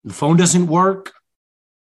 the phone doesn't work,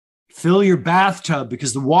 fill your bathtub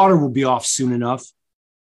because the water will be off soon enough.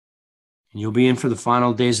 And you'll be in for the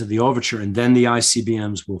final days of the overture, and then the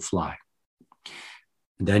ICBMs will fly.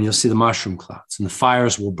 And then you'll see the mushroom clouds, and the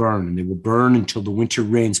fires will burn, and they will burn until the winter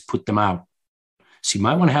rains put them out. So you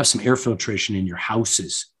might want to have some air filtration in your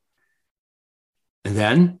houses. And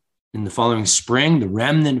then in the following spring, the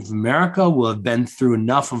remnant of America will have been through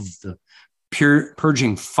enough of the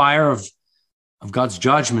purging fire of God's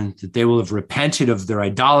judgment that they will have repented of their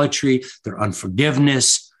idolatry, their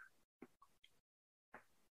unforgiveness,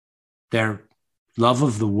 their love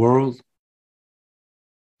of the world,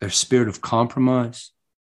 their spirit of compromise,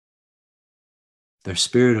 their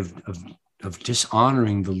spirit of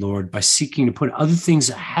dishonoring the Lord by seeking to put other things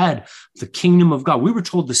ahead of the kingdom of God. We were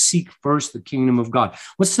told to seek first the kingdom of God.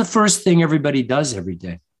 What's the first thing everybody does every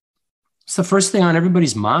day? It's the first thing on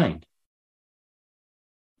everybody's mind.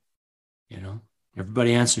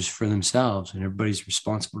 Everybody answers for themselves and everybody's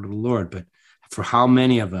responsible to the Lord. But for how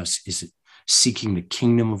many of us is it seeking the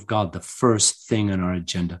kingdom of God the first thing on our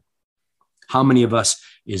agenda? How many of us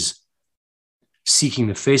is seeking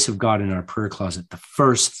the face of God in our prayer closet the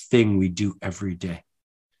first thing we do every day?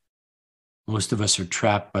 Most of us are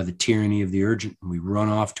trapped by the tyranny of the urgent, and we run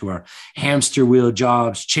off to our hamster wheel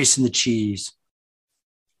jobs, chasing the cheese,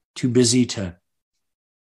 too busy to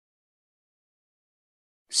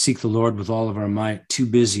seek the Lord with all of our might, too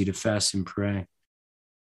busy to fast and pray.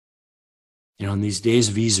 And these days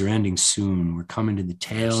of ease are ending soon. We're coming to the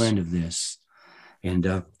tail end of this.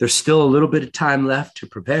 And there's still a little bit of time left to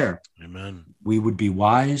prepare. Amen. We would be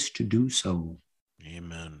wise to do so.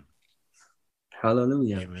 Amen.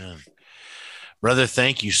 Hallelujah. Amen. Brother,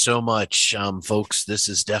 thank you so much. Folks, this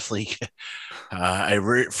is definitely,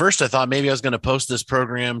 first I thought maybe I was going to post this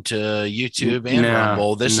program to YouTube and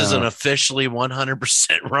Rumble. This is an officially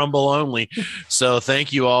 100% Rumble only. So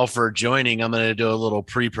thank you all for joining. I'm going to do a little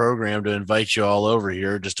pre-program to invite you all over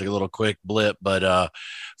here, just a little quick blip. But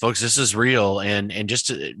folks, this is real. And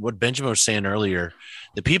just what Benjamin was saying earlier,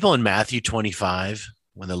 the people in Matthew 25,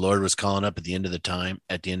 when the Lord was calling up at the end of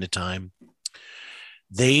time,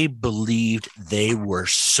 they believed they were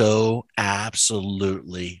so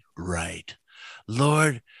absolutely right.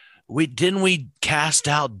 Lord, didn't we cast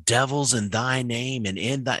out devils in thy name? And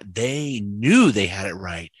in that they knew they had it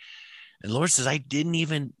right. And the Lord says, I didn't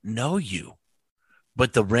even know you.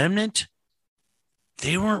 But the remnant,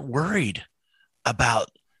 they weren't worried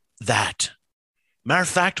about that. Matter of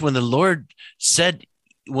fact, when the Lord said,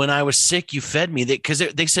 when I was sick, you fed me, because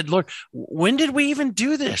they said, Lord, when did we even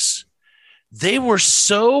do this? They were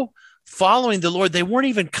so following the Lord, they weren't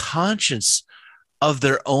even conscious of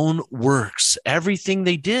their own works. Everything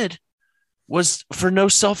they did was for no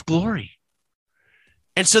self-glory.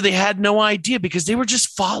 And so they had no idea because they were just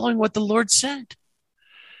following what the Lord said.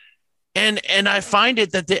 And I find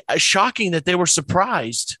it shocking that they were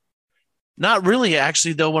surprised. Not really,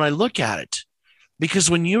 actually, though, when I look at it. Because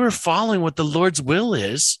when you are following what the Lord's will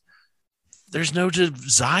is, there's no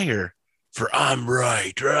desire for I'm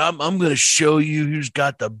right, or I'm going to show you who's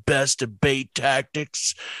got the best debate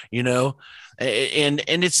tactics, and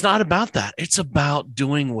it's not about that. It's about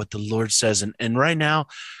doing what the Lord says. And right now,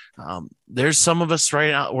 there's some of us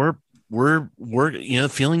right now, we're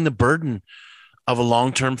feeling the burden of a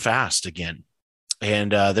long-term fast again.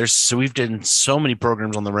 And we've done so many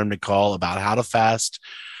programs on the Remnant Call about how to fast.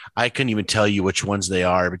 I couldn't even tell you which ones they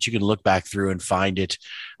are, but you can look back through and find it.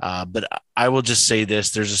 But I will just say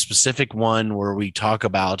this. There's a specific one where we talk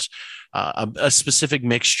about a specific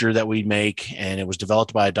mixture that we make, and it was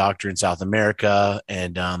developed by a doctor in South America.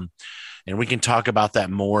 And we can talk about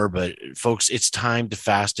that more, but folks, it's time to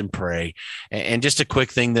fast and pray. And just a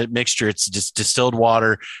quick thing, that mixture, it's just distilled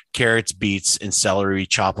water, carrots, beets, and celery. We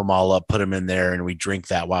chop them all up, put them in there, and we drink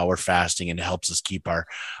that while we're fasting, and it helps us keep our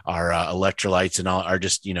electrolytes and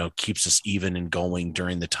all keeps us even and going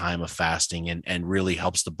during the time of fasting, and really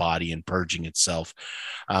helps the body in purging itself.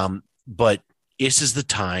 But this is the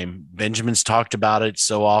time. Benjamin's talked about it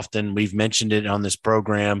so often. We've mentioned it on this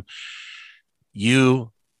program.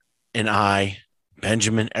 You and I,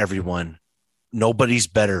 Benjamin, everyone, nobody's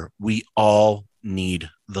better. We all need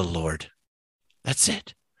the Lord. That's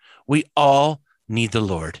it. We all need the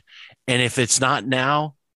Lord. And if it's not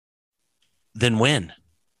now, then when?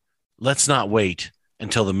 Let's not wait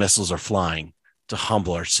until the missiles are flying to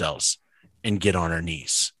humble ourselves and get on our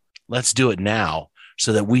knees. Let's do it now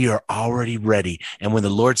so that we are already ready. And when the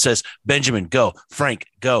Lord says, Benjamin, go, Frank,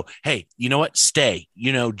 go. Hey, you know what? Stay.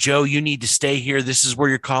 Joe, you need to stay here. This is where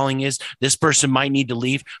your calling is. This person might need to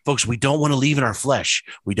leave. Folks, we don't want to leave in our flesh.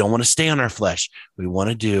 We don't want to stay on our flesh. We want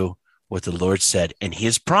to do what the Lord said. And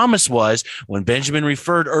his promise was, when Benjamin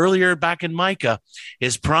referred earlier back in Micah,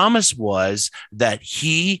 his promise was that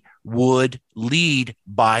he would lead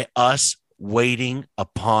by us waiting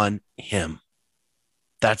upon him.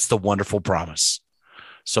 That's the wonderful promise.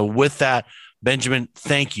 So with that, Benjamin,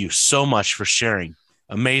 thank you so much for sharing.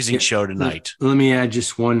 Amazing show tonight. Let me add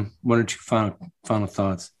just one or two final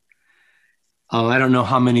thoughts. I don't know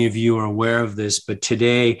how many of you are aware of this, but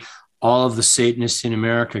today, all of the Satanists in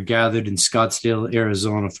America gathered in Scottsdale,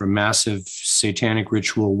 Arizona for a massive satanic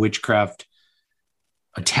ritual witchcraft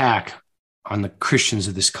attack on the Christians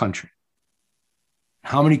of this country.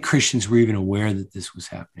 How many Christians were even aware that this was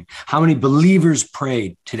happening? How many believers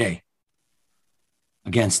prayed today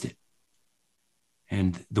against it?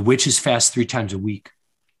 And the witches fast 3 times a week.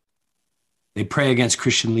 They pray against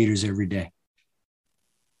Christian leaders every day.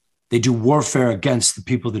 They do warfare against the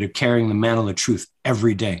people that are carrying the mantle of truth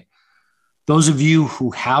every day. Those of you who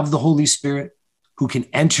have the Holy Spirit, who can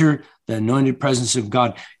enter the anointed presence of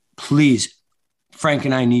God, please, Frank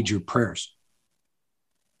and I need your prayers.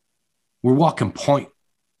 We're walking point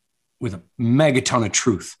with a megaton of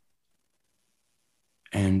truth.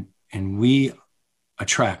 And we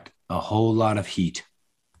attract a whole lot of heat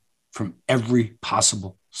from every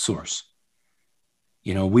possible source.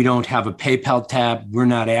 We don't have a PayPal tab. We're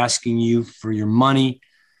not asking you for your money.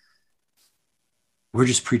 We're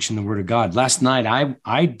just preaching the word of God. Last night,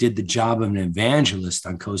 I did the job of an evangelist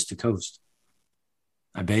on Coast to Coast.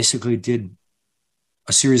 I basically did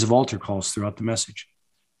a series of altar calls throughout the message,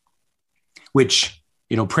 which,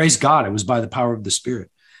 praise God, it was by the power of the Spirit.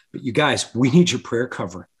 But you guys, we need your prayer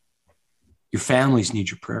covering. Your families need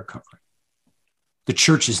your prayer covering. The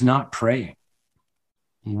church is not praying.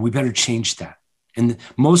 We better change that. And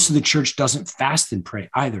most of the church doesn't fast and pray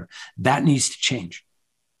either. That needs to change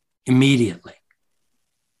immediately.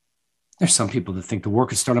 There's some people that think the war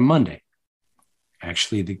could start on Monday.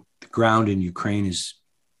 Actually, the ground in Ukraine is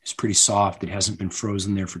pretty soft. It hasn't been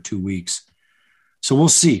frozen there for 2 weeks. So we'll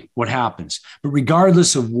see what happens. But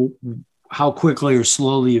regardless of how quickly or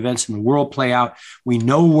slowly events in the world play out, we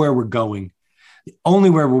know where we're going. The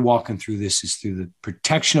only way we're walking through this is through the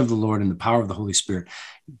protection of the Lord and the power of the Holy Spirit.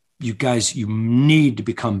 You guys, you need to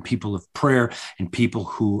become people of prayer and people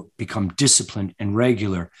who become disciplined and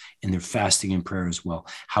regular in their fasting and prayer as well.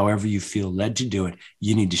 However you feel led to do it,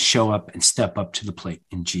 you need to show up and step up to the plate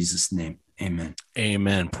in Jesus' name. Amen.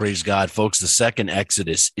 Amen. Praise God. Folks, the second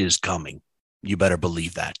Exodus is coming. You better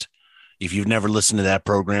believe that. If you've never listened to that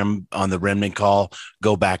program on the Remnant Call,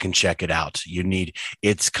 go back and check it out.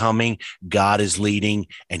 It's coming. God is leading,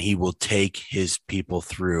 and he will take his people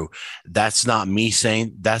through. That's not me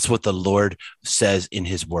saying, that's what the Lord says in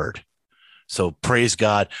his word. So praise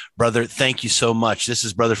God. Brother, thank you so much. This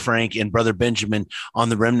is Brother Frank and Brother Benjamin on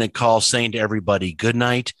the Remnant Call saying to everybody, good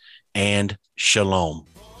night and shalom.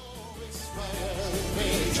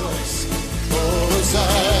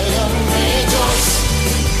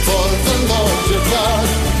 Lord your God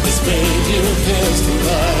has made you his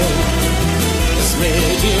delight, has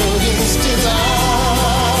made you his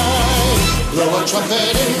delight. Blow a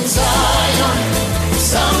trumpet in Zion,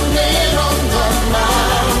 sound it on the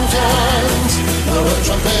mountains. Blow a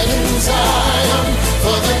trumpet in Zion,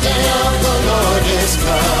 for the day of the Lord is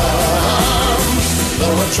come.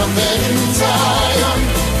 Blow a trumpet in Zion,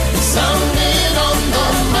 sound it on the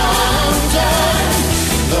mountains.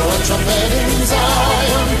 Blow a trumpet in